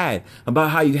he's had,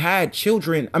 about how you had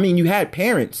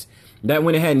parents that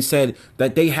went ahead and said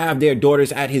that they have their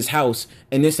daughters at his house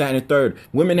and this, that, and the third.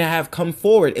 Women that have come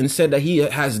forward and said that he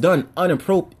has done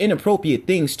inappropriate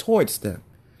things towards them.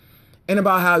 And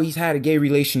about how he's had a gay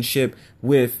relationship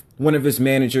with one of his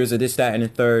managers or this, that, and the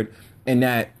third, and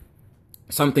that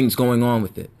something's going on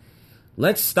with it.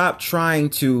 Let's stop trying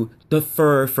to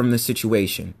defer from the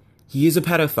situation. He is a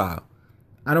pedophile.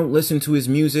 I don't listen to his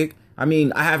music. I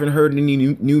mean, I haven't heard any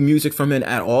new music from him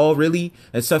at all, really,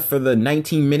 except for the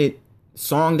 19-minute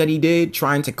song that he did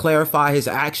trying to clarify his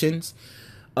actions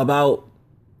about,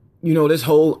 this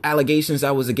whole allegations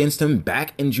that was against him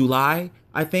back in July,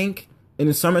 I think, in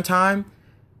the summertime.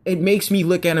 it makes me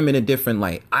look at him in a different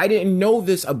light. I didn't know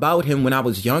this about him when I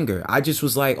was younger. I just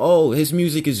was like, oh, his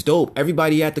music is dope.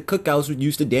 Everybody at the cookouts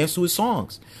used to dance to his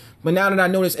songs. But now that I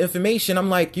know this information, I'm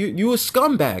like, you a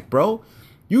scumbag, bro.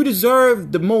 You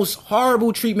deserve the most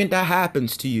horrible treatment that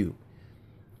happens to you.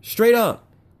 Straight up.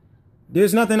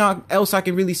 There's nothing else I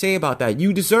can really say about that.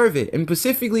 You deserve it. And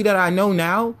specifically that I know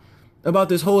now about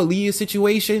this whole Aaliyah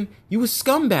situation, you a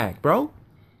scumbag, bro.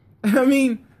 I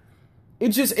mean,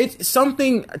 it's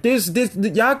something,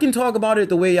 y'all can talk about it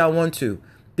the way y'all want to.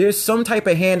 There's some type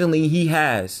of handling he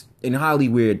has in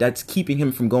Hollywood that's keeping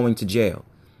him from going to jail.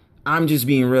 I'm just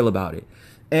being real about it.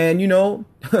 And, you know,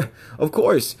 of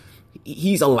course,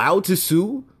 he's allowed to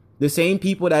sue the same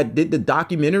people that did the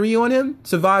documentary on him,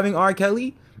 Surviving R.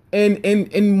 Kelly.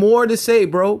 And more to say,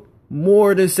 bro.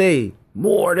 More to say,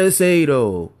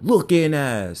 though. Looking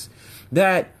ass.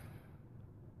 That,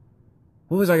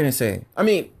 what was I going to say? I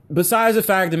mean, besides the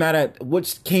fact that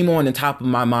what came on the top of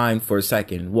my mind for a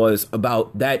second was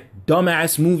about that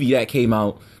dumbass movie that came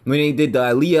out when they did the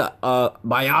Aaliyah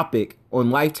biopic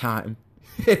on Lifetime.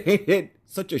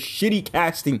 Such a shitty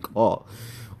casting call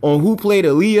on who played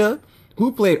Aaliyah,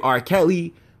 who played R.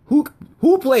 Kelly,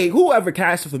 whoever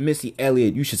casted for Missy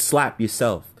Elliott. You should slap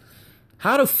yourself.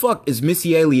 How the fuck is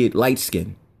Missy Elliott light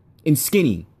skinned and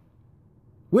skinny?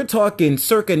 We're talking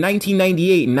circa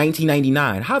 1998 and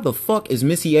 1999. How the fuck is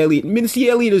Missy Elliott? Missy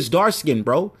Elliott is dark skinned,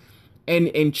 bro.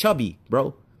 And chubby,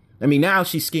 bro. I mean, now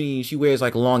she's skinny and she wears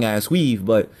like a long ass weave,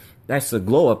 but that's a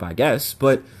glow up, I guess.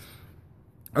 But,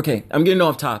 okay, I'm getting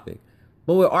off topic.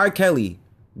 But with R. Kelly,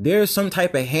 there's some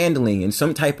type of handling and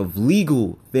some type of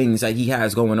legal things that he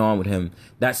has going on with him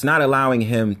that's not allowing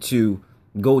him to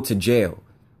go to jail.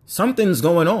 Something's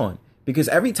going on because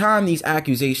every time these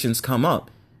accusations come up,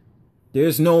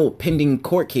 there's no pending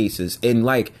court cases, and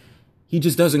like, he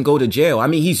just doesn't go to jail. I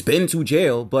mean, he's been to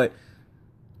jail,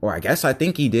 or I guess I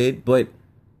think he did, but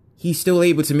he's still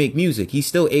able to make music. He's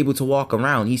still able to walk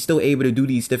around. He's still able to do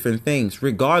these different things,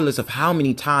 regardless of how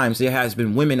many times there has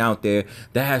been women out there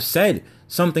that have said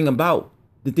something about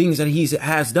the things that he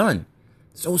has done.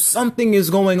 So something is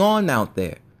going on out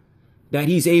there that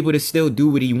he's able to still do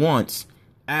what he wants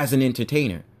as an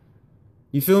entertainer.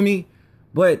 You feel me?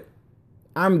 But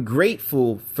I'm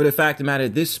grateful for the fact of the matter,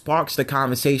 this sparks the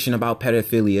conversation about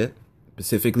pedophilia,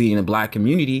 specifically in the black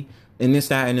community, and this,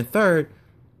 that, and the third.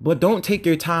 But don't take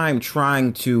your time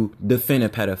trying to defend a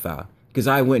pedophile, because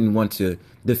I wouldn't want to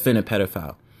defend a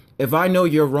pedophile. If I know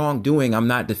you're wrongdoing, I'm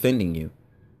not defending you.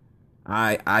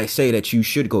 I say that you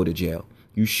should go to jail.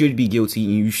 You should be guilty,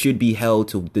 and you should be held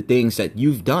to the things that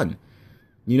you've done.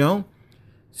 You know?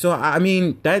 So, I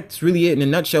mean, that's really it in a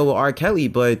nutshell with R. Kelly,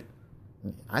 but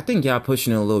I think y'all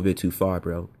pushing it a little bit too far,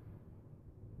 bro.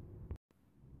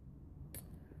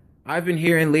 I've been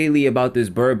hearing lately about this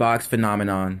Bird Box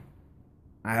phenomenon.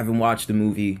 I haven't watched the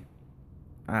movie.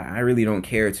 I really don't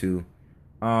care to.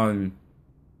 You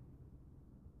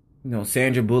know,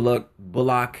 Sandra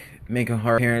Bullock making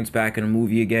her appearance back in the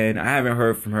movie again. I haven't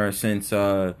heard from her since,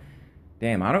 damn,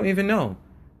 I don't even know.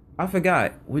 I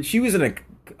forgot. She was in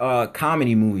a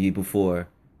comedy movie before.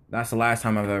 That's the last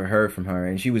time I've ever heard from her.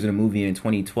 And she was in a movie in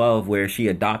 2012 where she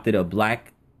adopted a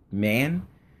black man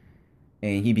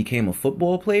and he became a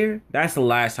football player. That's the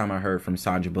last time I heard from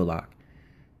Sandra Bullock.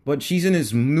 But she's in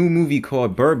this new movie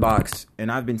called Bird Box,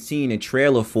 and I've been seeing a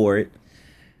trailer for it.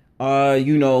 About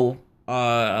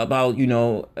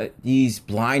these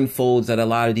blindfolds that a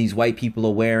lot of these white people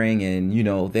are wearing, and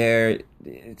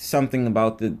it's something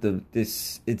about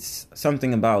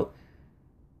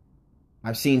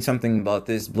I've seen something about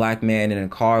this black man in a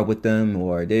car with them,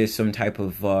 or there's some type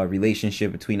of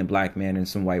relationship between a black man and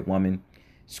some white woman.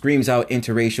 Screams out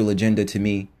interracial agenda to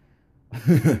me.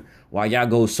 Why y'all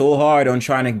go so hard on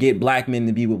trying to get black men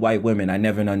to be with white women, I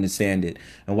never understand it.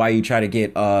 And why you try to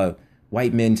get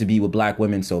white men to be with black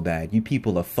women so bad. You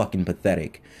people are fucking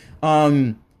pathetic.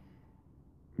 Bird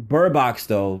Box,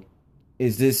 though,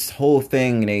 is this whole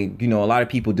thing. They, a lot of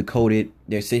people decode it.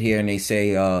 They sit here and they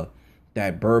say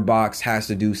that Bird Box has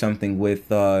to do something with,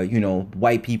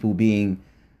 white people being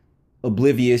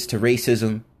oblivious to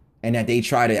racism, and that they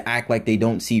try to act like they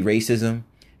don't see racism.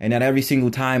 And that every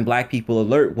single time black people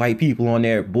alert white people on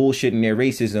their bullshit and their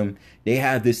racism, they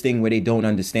have this thing where they don't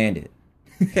understand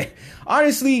it.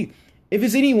 Honestly, if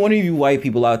it's any one of you white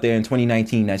people out there in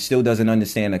 2019 that still doesn't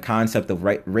understand the concept of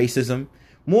racism,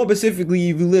 more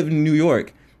specifically if you live in New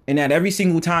York, and that every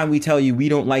single time we tell you we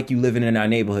don't like you living in our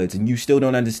neighborhoods and you still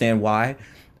don't understand why,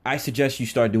 I suggest you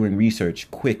start doing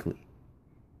research quickly.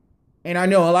 And I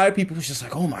know a lot of people are just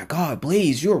like, oh my God,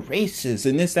 Blaze, you're racist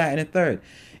and this, that, and the third.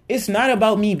 It's not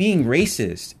about me being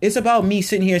racist. It's about me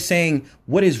sitting here saying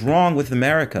what is wrong with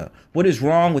America? What is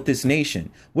wrong with this nation?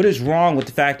 What is wrong with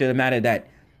the fact of the matter that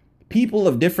people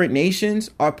of different nations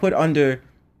are put under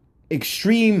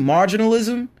extreme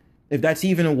marginalism, if that's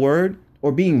even a word,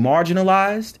 or being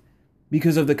marginalized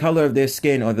because of the color of their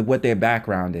skin or what their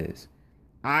background is.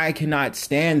 I cannot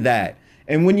stand that.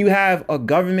 And when you have a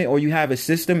government or you have a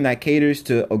system that caters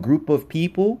to a group of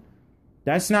people,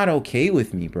 that's not okay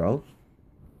with me, bro.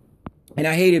 And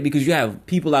I hate it because you have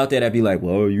people out there that be like,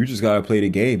 well, you just gotta play the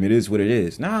game. It is what it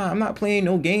is. Nah, I'm not playing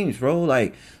no games, bro.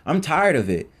 Like, I'm tired of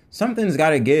it. Something's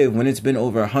gotta give when it's been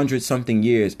over 100-something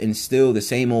years and still the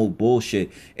same old bullshit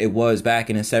it was back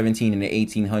in the 17 and the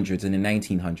 1800s and the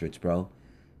 1900s, bro.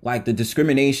 Like, the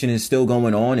discrimination is still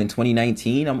going on in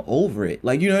 2019. I'm over it.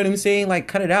 Like, you know what I'm saying? Like,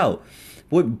 cut it out.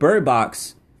 With Bird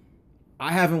Box,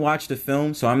 I haven't watched the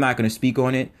film, so I'm not going to speak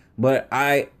on it. But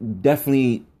I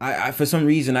definitely, I for some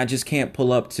reason, I just can't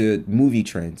pull up to movie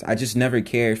trends. I just never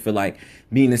cared for, like,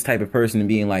 being this type of person and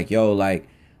being like, yo, like,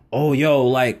 oh, yo,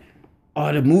 like,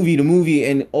 oh, the movie,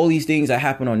 and all these things that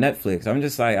happen on Netflix. I'm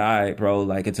just like, all right, bro,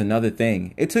 like, it's another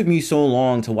thing. It took me so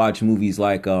long to watch movies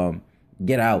like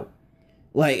Get Out.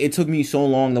 Like, it took me so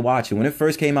long to watch it. When it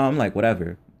first came out, I'm like,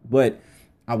 whatever. But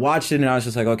I watched it and I was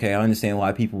just like, okay, I understand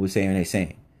why people were saying what they're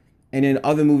saying. And then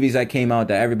other movies that came out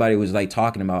that everybody was like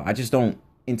talking about, I just don't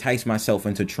entice myself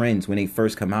into trends when they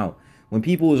first come out. When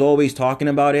people was always talking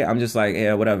about it, I'm just like,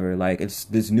 yeah, whatever. Like, it's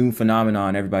this new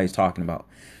phenomenon everybody's talking about.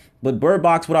 But Bird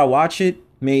Box, would I watch it?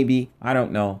 Maybe. I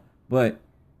don't know. But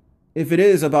if it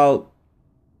is about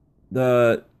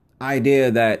the idea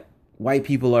that white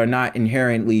people are not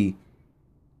inherently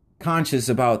conscious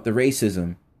about the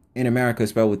racism in America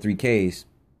spelled with 3 Ks,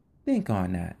 think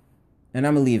on that. And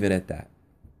I'm going to leave it at that.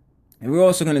 And we're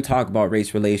also going to talk about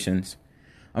race relations.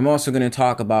 I'm also going to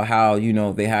talk about how, you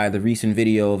know, they had the recent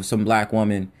video of some black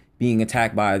woman being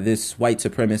attacked by this white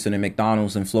supremacist in a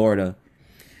McDonald's in Florida.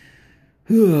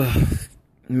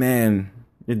 Man,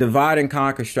 the divide and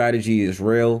conquer strategy is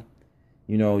real.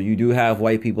 You know, you do have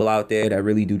white people out there that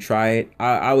really do try it.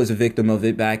 I was a victim of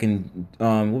it back in,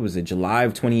 July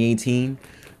of 2018,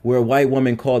 where a white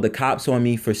woman called the cops on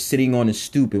me for sitting on a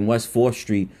stoop in West 4th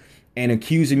Street and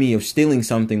accusing me of stealing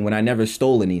something when I never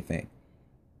stole anything.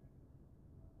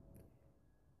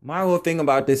 My whole thing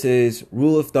about this is,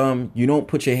 rule of thumb, you don't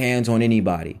put your hands on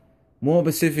anybody. More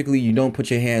specifically, you don't put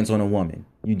your hands on a woman.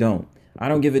 You don't. I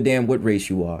don't give a damn what race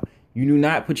you are. You do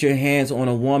not put your hands on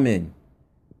a woman.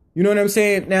 You know what I'm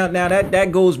saying? Now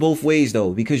that goes both ways,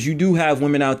 though, because you do have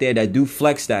women out there that do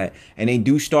flex that, and they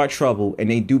do start trouble,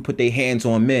 and they do put their hands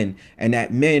on men, and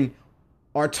that men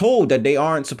are told that they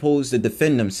aren't supposed to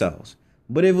defend themselves.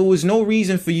 But if it was no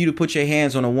reason for you to put your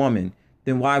hands on a woman,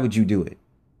 then why would you do it?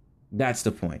 That's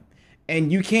the point. And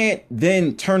you can't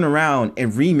then turn around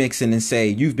and remix it and say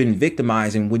you've been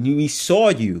victimizing when we saw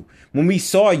you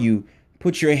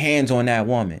put your hands on that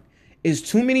woman. It's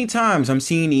too many times I'm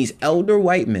seeing these elder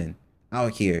white men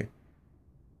out here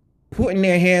putting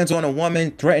their hands on a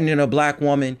woman, threatening a black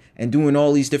woman, and doing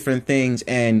all these different things,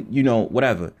 and, you know,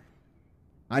 whatever.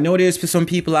 I know there's some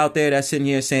people out there that's sitting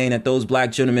here saying that those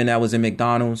black gentlemen that was in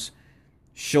McDonald's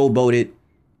showboated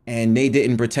and they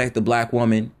didn't protect the black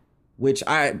woman, which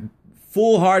I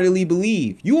full-heartedly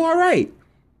believe. You are right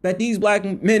that these black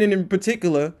men in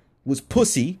particular was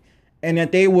pussy, and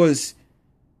that they was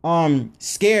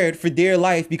scared for their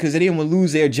life because they didn't want to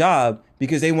lose their job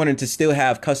because they wanted to still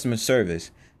have customer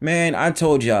service. Man, I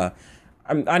told y'all,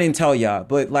 I didn't tell y'all,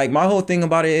 but like, my whole thing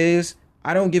about it is,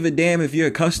 I don't give a damn if you're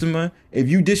a customer. If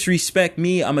you disrespect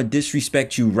me, I'm gonna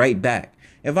disrespect you right back.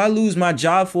 If I lose my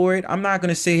job for it, I'm not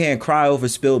gonna sit here and cry over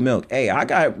spilled milk. Hey,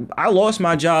 I lost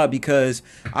my job because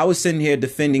I was sitting here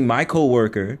defending my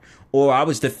coworker, or I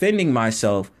was defending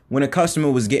myself when a customer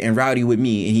was getting rowdy with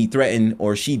me and he threatened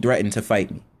or she threatened to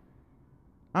fight me.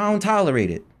 I don't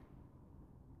tolerate it.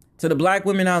 To the black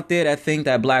women out there that think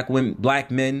that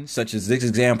black men, such as this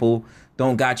example,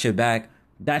 don't got your back,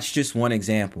 that's just one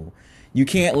example. You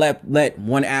can't let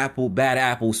one bad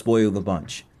apple spoil the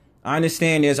bunch. I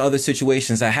understand there's other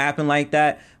situations that happen like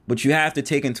that, but you have to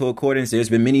take into accordance there's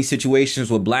been many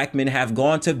situations where black men have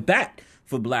gone to bat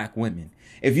for black women.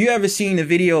 If you ever seen the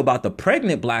video about the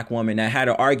pregnant black woman that had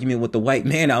an argument with the white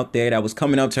man out there that was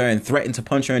coming up to her and threatened to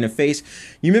punch her in the face,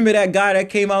 you remember that guy that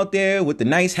came out there with the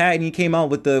nice hat and he came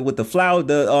out with the flower,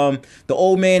 the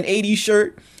old man 80s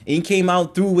shirt, and he came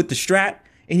out through with the strap.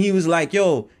 And he was like,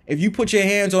 yo, if you put your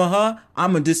hands on her,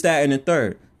 I'm going to this, that, and the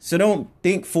third. So don't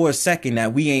think for a second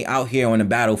that we ain't out here on the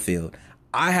battlefield.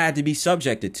 I had to be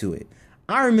subjected to it.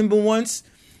 I remember once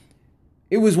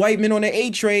It was white men on the A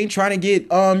train trying to get,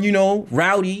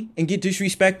 rowdy and get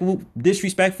disrespectful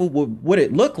with what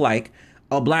it looked like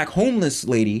a black homeless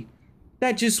lady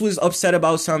that just was upset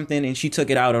about something, and she took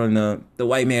it out on the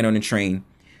white man on the train.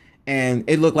 And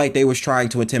it looked like they was trying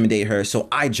to intimidate her. So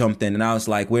I jumped in and I was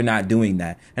like, we're not doing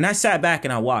that. And I sat back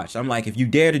and I watched. I'm like, if you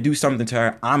dare to do something to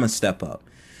her, I'm going to step up.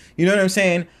 You know what I'm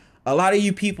saying? A lot of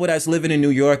you people that's living in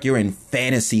New York, you're in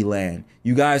fantasy land.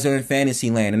 You guys are in fantasy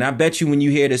land. And I bet you when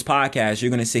you hear this podcast, you're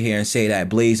going to sit here and say that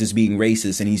Blaze is being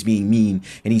racist and he's being mean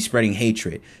and he's spreading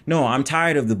hatred. No, I'm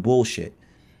tired of the bullshit.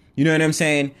 You know what I'm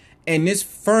saying? And this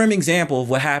firm example of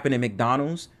what happened at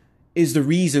McDonald's is the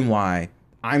reason why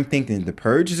I'm thinking the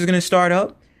purge is going to start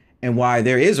up, and why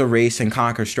there is a race and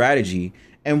conquer strategy,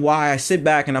 and why I sit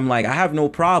back and I'm like, I have no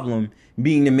problem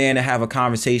being the man to have a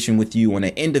conversation with you on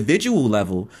an individual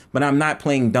level, but I'm not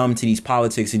playing dumb to these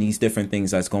politics and these different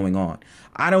things that's going on.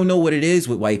 I don't know what it is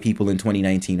with white people in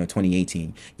 2019 or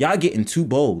 2018. Y'all getting too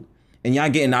bold and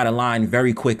y'all getting out of line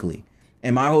very quickly.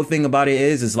 And my whole thing about it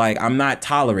is like, I'm not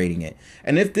tolerating it.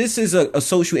 And if this is a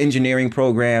social engineering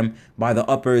program by the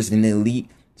uppers and the elite,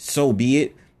 so be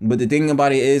it. But the thing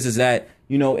about it is that,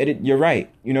 you're right.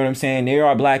 You know what I'm saying? There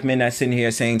are black men that's sitting here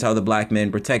saying to other black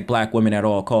men, protect black women at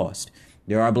all costs.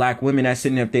 There are black women that's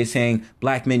sitting up there saying,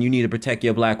 black men, you need to protect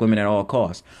your black women at all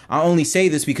costs. I only say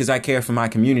this because I care for my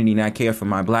community and I care for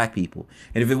my black people.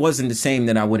 And if it wasn't the same,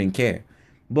 then I wouldn't care.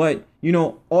 But,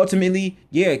 ultimately,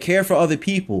 yeah, care for other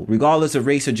people, regardless of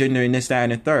race or gender and this, that,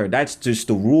 and the third. That's just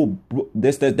the rule.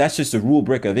 That's just the rule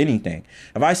brick of anything.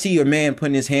 If I see a man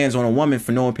putting his hands on a woman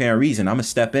for no apparent reason, I'm going to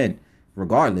step in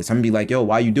regardless. I'm going to be like, yo,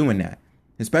 why you doing that?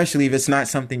 Especially if it's not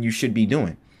something you should be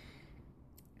doing.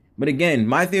 But again,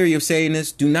 my theory of saying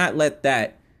this, do not let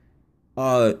that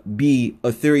be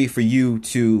a theory for you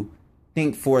to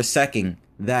think for a second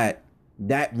that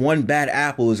one bad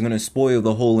apple is going to spoil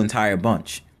the whole entire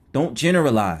bunch. Don't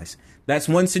generalize. That's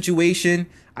one situation.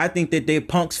 I think that they're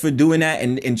punks for doing that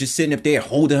and just sitting up there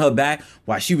holding her back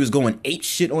while she was going ape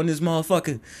shit on this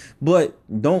motherfucker. But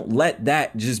don't let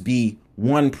that just be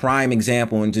one prime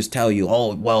example and just tell you,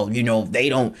 oh, well, y'all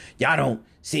don't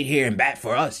sit here and bat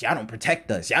for us. Y'all don't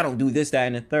protect us. Y'all don't do this, that,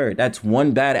 and the third. That's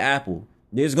one bad apple.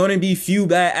 There's going to be few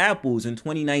bad apples in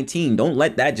 2019. Don't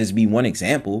let that just be one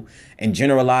example and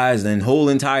generalize the whole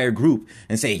entire group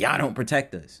and say, y'all don't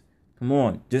protect us. Come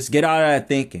on, just get out of that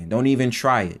thinking. Don't even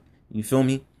try it. You feel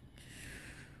me?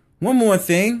 One more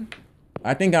thing.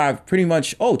 I think I've pretty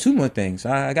much, two more things.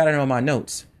 I got it on my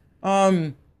notes.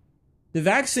 The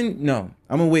vaccine, no,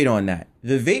 I'm going to wait on that.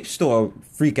 The vape store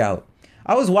freak out.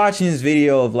 I was watching this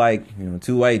video of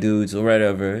two white dudes or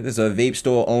whatever. There's a vape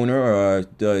store owner or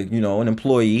an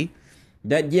employee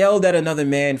that yelled at another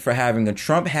man for having a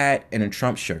Trump hat and a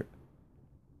Trump shirt.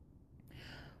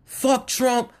 Fuck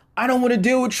Trump. I don't want to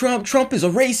deal with Trump. Trump is a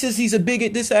racist. He's a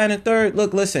bigot. This, that, and the third.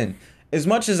 Look, listen, as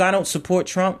much as I don't support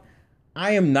Trump,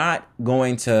 I am not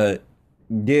going to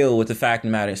deal with the fact of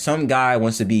the matter. Some guy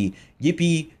wants to be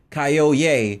yippee ki-yo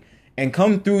yay and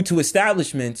come through to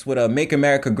establishments with a Make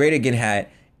America Great Again hat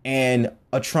and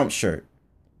a Trump shirt.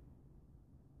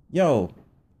 Yo,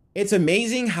 it's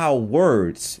amazing how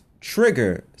words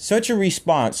trigger such a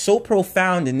response so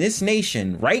profound in this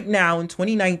nation right now in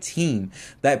 2019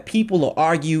 that people will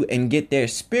argue and get their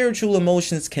spiritual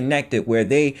emotions connected where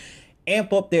they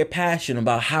amp up their passion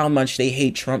about how much they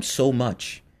hate Trump so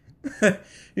much.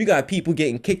 You got people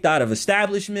getting kicked out of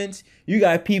establishments. You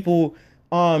got people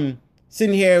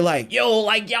sitting here like,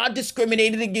 yo, y'all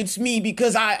discriminated against me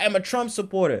because I am a Trump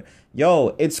supporter.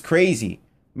 Yo, it's crazy.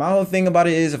 My whole thing about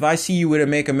it is if I see you with a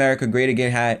Make America Great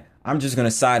Again hat, I'm just going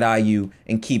to side eye you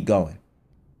and keep going.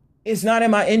 It's not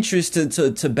in my interest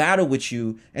to battle with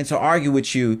you and to argue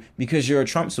with you because you're a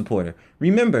Trump supporter.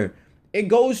 Remember, it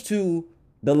goes to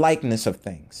the likeness of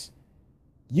things.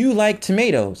 You like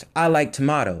tomatoes. I like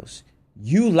tomatoes.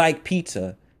 You like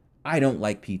pizza. I don't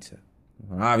like pizza.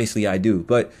 Well, obviously I do,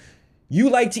 but you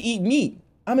like to eat meat.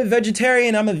 I'm a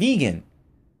vegetarian. I'm a vegan.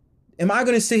 Am I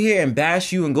going to sit here and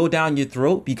bash you and go down your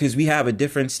throat because we have a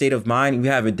different state of mind? We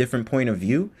have a different point of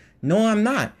view? No, I'm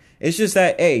not. It's just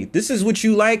that, hey, this is what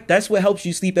you like. That's what helps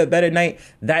you sleep at bed at night.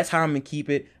 That's how I'm going to keep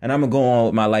it. And I'm going to go on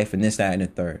with my life and this, that, and the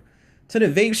third. To the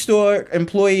vape store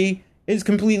employee, it's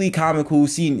completely comical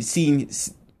seeing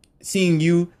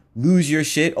you lose your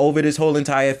shit over this whole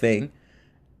entire thing.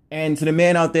 And to the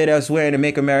man out there that's wearing a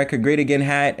Make America Great Again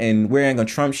hat and wearing a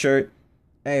Trump shirt,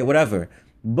 hey, whatever.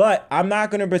 But I'm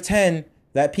not going to pretend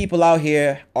that people out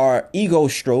here are ego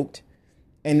stroked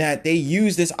and that they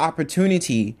use this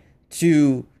opportunity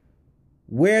to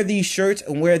wear these shirts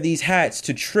and wear these hats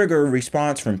to trigger a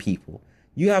response from people.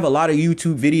 You have a lot of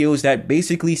YouTube videos that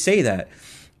basically say that.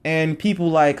 And people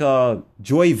like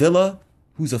Joy Villa,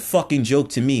 who's a fucking joke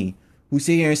to me, who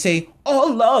sit here and say,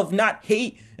 all love, not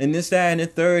hate, and this, that, and the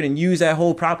third, and use that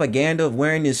whole propaganda of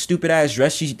wearing this stupid ass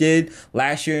dress she did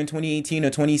last year in 2018 or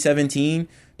 2017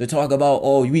 to talk about,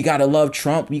 oh, we gotta love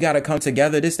Trump, we gotta come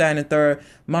together, this, that, and the third.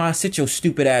 Ma, sit your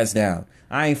stupid ass down.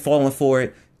 I ain't falling for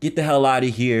it. Get the hell out of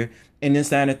here. And this,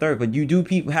 that, and the third. But you do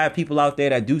have people out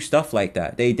there that do stuff like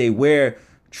that. They wear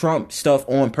Trump stuff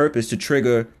on purpose to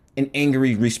trigger an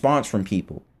angry response from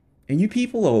people. And you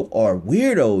people are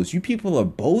weirdos. You people are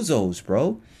bozos,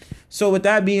 bro. So with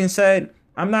that being said,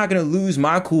 I'm not going to lose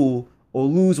my cool or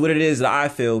lose what it is that I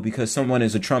feel because someone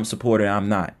is a Trump supporter and I'm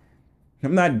not.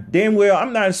 I'm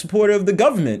not a supporter of the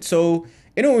government. So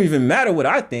it don't even matter what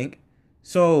I think.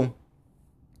 So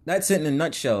that's it in a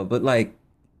nutshell. But like,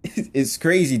 it's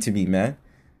crazy to me, man.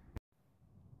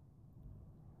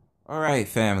 All right,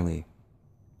 family.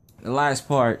 The last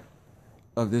part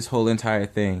of this whole entire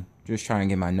thing, just trying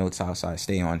to get my notes out so I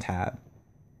stay on tab.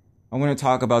 I want to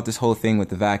talk about this whole thing with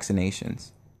the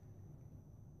vaccinations.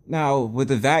 Now, with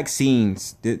the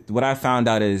vaccines, what I found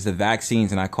out is the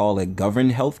vaccines, and I call it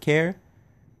governed healthcare,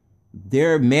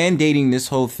 they're mandating this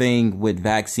whole thing with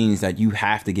vaccines that you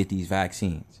have to get these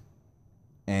vaccines.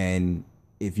 And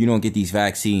if you don't get these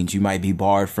vaccines, you might be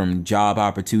barred from job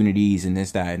opportunities and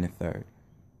this, that, and the third.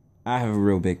 I have a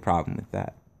real big problem with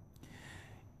that.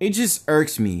 It just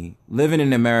irks me living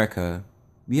in America.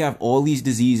 We have all these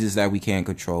diseases that we can't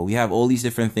control. We have all these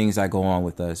different things that go on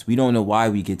with us. We don't know why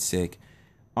we get sick.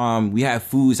 We have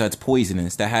foods that's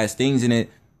poisonous, that has things in it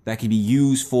that can be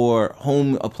used for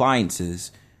home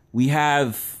appliances. You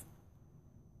have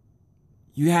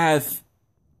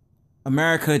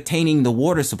America tainting the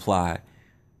water supply,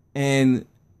 and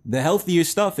the healthier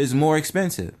stuff is more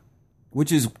expensive,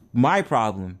 which is my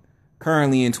problem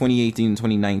currently in 2018 and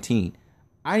 2019.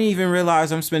 I didn't even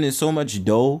realize I'm spending so much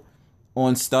dough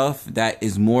on stuff that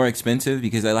is more expensive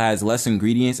because it has less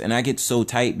ingredients, and I get so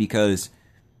tight because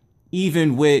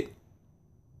even with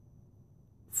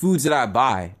foods that I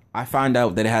buy, I find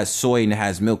out that it has soy and it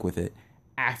has milk with it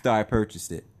after I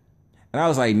purchased it. And I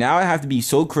was like, now I have to be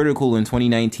so critical in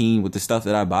 2019 with the stuff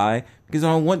that I buy because I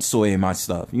don't want soy in my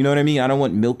stuff. You know what I mean? I don't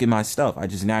want milk in my stuff. I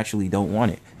just naturally don't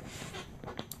want it.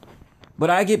 But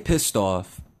I get pissed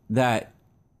off that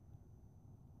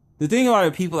the thing about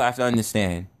it, people have to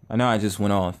understand. I know I just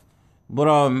went off.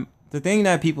 But the thing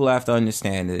that people have to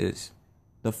understand is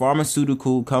the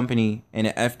pharmaceutical company and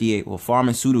the FDA, well,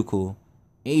 pharmaceutical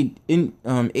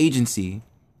agency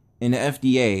and the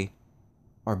FDA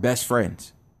are best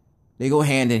friends. They go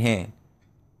hand in hand.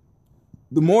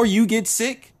 The more you get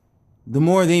sick, the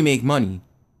more they make money.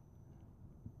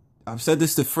 I've said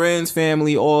this to friends,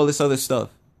 family, all this other stuff.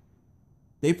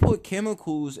 They put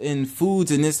chemicals in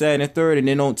foods and this, that, and the third, and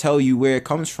they don't tell you where it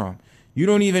comes from. You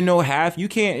don't even know half.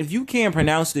 If you can't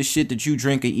pronounce the shit that you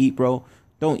drink or eat, bro,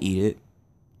 don't eat it.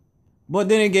 But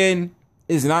then again,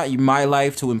 it's not my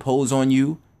life to impose on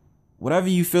you. Whatever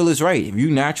you feel is right. If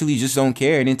you naturally just don't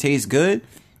care and it tastes good,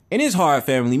 and it's hard,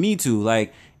 family. Me too.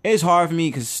 Like, it's hard for me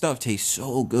because stuff tastes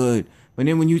so good. But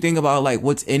then when you think about like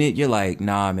what's in it, you're like,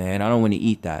 nah, man, I don't want to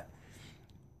eat that.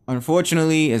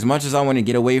 Unfortunately, as much as I want to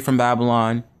get away from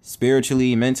Babylon,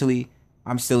 spiritually, mentally,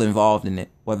 I'm still involved in it,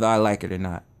 whether I like it or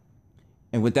not.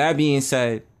 And with that being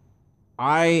said,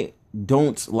 I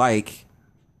don't like...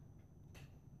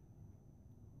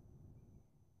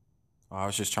 I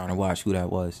was just trying to watch who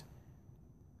that was.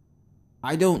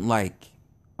 I don't like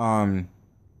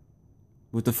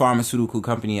what the pharmaceutical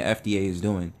company and FDA is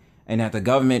doing, and that the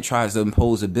government tries to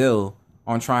impose a bill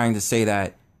on trying to say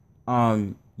that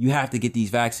you have to get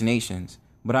these vaccinations.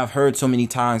 But I've heard so many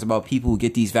times about people who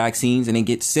get these vaccines and they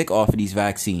get sick off of these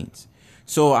vaccines.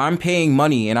 So I'm paying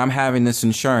money and I'm having this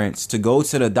insurance to go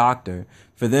to the doctor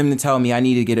for them to tell me I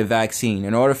need to get a vaccine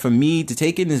in order for me to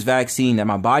take in this vaccine that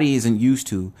my body isn't used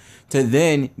to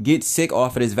then get sick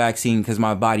off of this vaccine because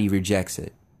my body rejects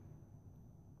it.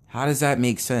 How does that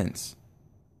make sense?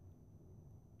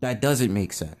 That doesn't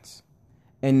make sense.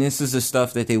 And this is the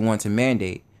stuff that they want to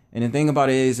mandate. And the thing about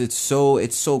it is it's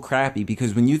so crappy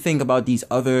because when you think about these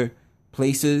other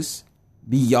places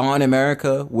beyond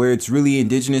America where it's really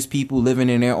indigenous people living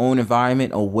in their own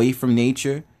environment away from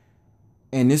nature,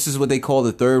 and this is what they call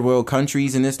the third world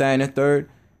countries and this, that, and the third,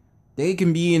 they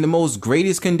can be in the most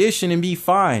greatest condition and be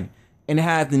fine and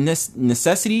have the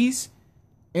necessities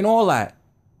and all that.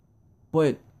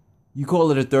 But you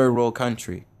call it a third world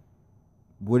country.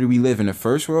 Where do we live, in a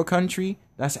first world country?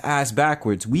 That's ass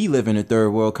backwards. We live in a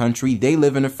third world country. They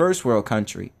live in a first world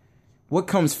country. What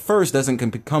comes first doesn't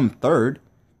become third.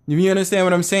 You understand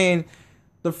what I'm saying?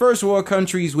 the first world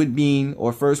countries would mean,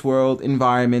 or first world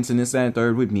environments and this and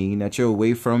third would mean that you're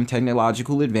away from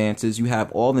technological advances. You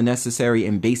have all the necessary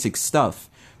and basic stuff.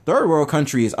 Third world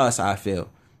country is us, I feel.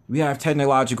 We have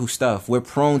technological stuff. We're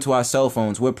prone to our cell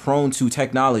phones. We're prone to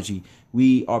technology.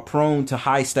 We are prone to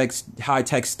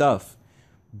high-tech stuff.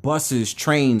 Buses,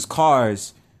 trains,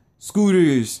 cars,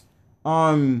 scooters,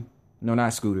 no,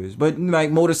 not scooters, but like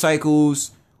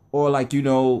motorcycles or like,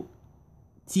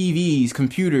 TVs,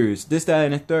 computers, this, that,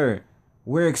 and the third.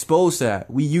 We're exposed to that.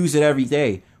 We use it every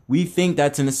day. We think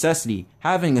that's a necessity.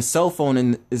 Having a cell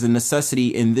phone is a necessity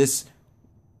in this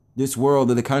world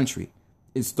of the country.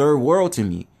 It's third world to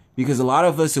me. Because a lot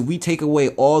of us, if we take away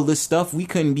all this stuff, we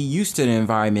couldn't be used to the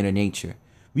environment of nature.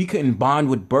 We couldn't bond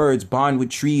with birds, bond with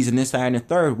trees, and this, that, and the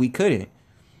third. We couldn't.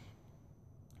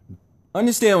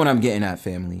 Understand what I'm getting at,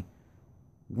 family.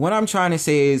 What I'm trying to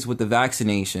say is with the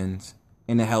vaccinations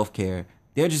and the healthcare,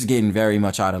 they're just getting very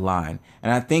much out of line.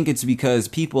 And I think it's because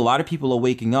a lot of people are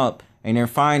waking up and they're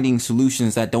finding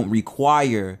solutions that don't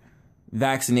require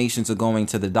vaccinations or going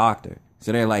to the doctor.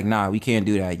 So they're like, nah, we can't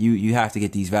do that. You have to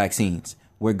get these vaccines.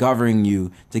 We're governing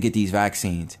you to get these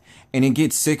vaccines. And it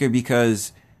gets sicker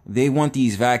because they want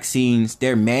these vaccines.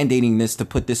 They're mandating this to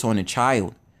put this on a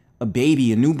child, a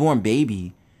baby, a newborn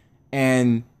baby.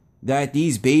 And that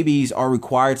these babies are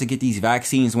required to get these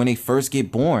vaccines when they first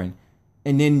get born.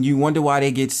 And then you wonder why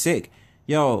they get sick.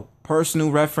 Yo, personal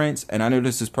reference, and I know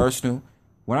this is personal.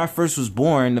 When I first was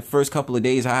born, the first couple of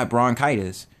days I had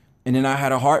bronchitis. And then I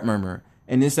had a heart murmur.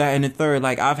 And this, that, and the third.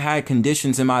 Like, I've had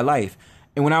conditions in my life.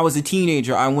 And when I was a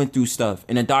teenager, I went through stuff.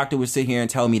 And the doctor would sit here and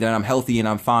tell me that I'm healthy and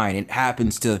I'm fine. It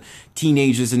happens to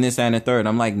teenagers and this, that, and the third.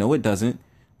 I'm like, no, it doesn't.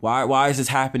 Why is this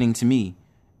happening to me?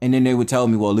 And then they would tell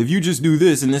me, well, if you just do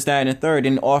this and this, that, and the third,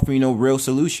 didn't offer me no real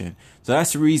solution. So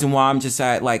that's the reason why I'm just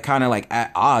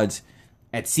at odds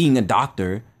at seeing a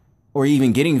doctor or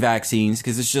even getting vaccines.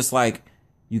 Because it's just like,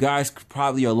 you guys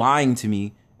probably are lying to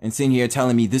me and sitting here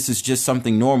telling me this is just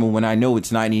something normal when I know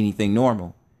it's not anything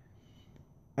normal.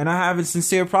 And I have a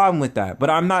sincere problem with that. But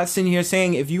I'm not sitting here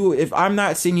saying, if I'm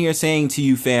not sitting here saying to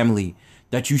you, family,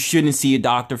 that you shouldn't see a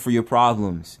doctor for your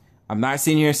problems. I'm not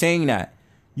sitting here saying that.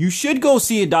 You should go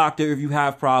see a doctor if you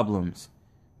have problems.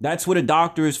 That's what a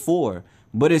doctor is for.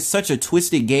 But it's such a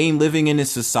twisted game living in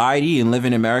this society and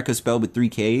living in America spelled with 3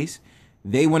 Ks.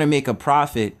 They want to make a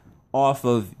profit off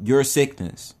of your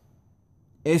sickness.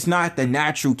 It's not the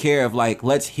natural care of like,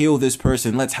 let's heal this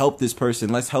person. Let's help this person.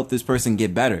 Let's help this person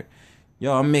get better.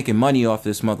 Yo, I'm making money off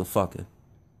this motherfucker.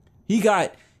 He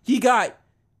got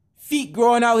feet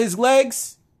growing out his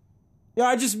legs. Yo,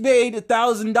 I just made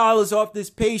 $1,000 off this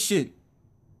patient.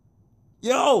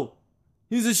 Yo,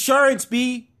 his insurance,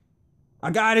 B.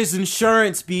 I got his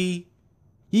insurance, B.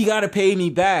 He got to pay me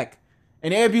back.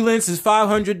 An ambulance is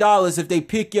 $500 if they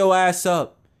pick your ass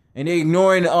up. And they're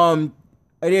ignoring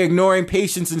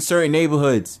patients in certain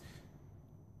neighborhoods.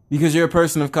 Because you're a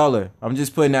person of color. I'm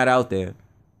just putting that out there.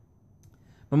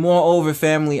 But moreover,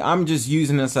 family, I'm just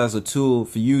using this as a tool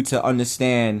for you to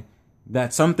understand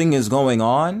that something is going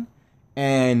on.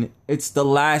 And it's the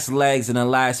last legs and the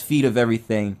last feet of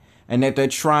everything. And that they're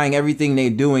trying everything they're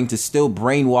doing to still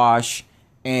brainwash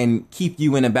and keep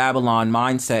you in a Babylon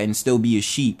mindset and still be a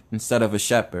sheep instead of a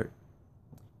shepherd.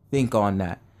 Think on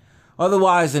that.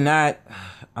 Otherwise than that,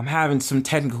 I'm having some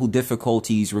technical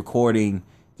difficulties recording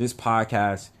this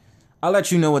podcast. I'll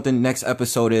let you know what the next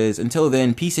episode is. Until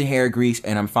then, peace and hair grease,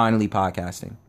 and I'm finally podcasting.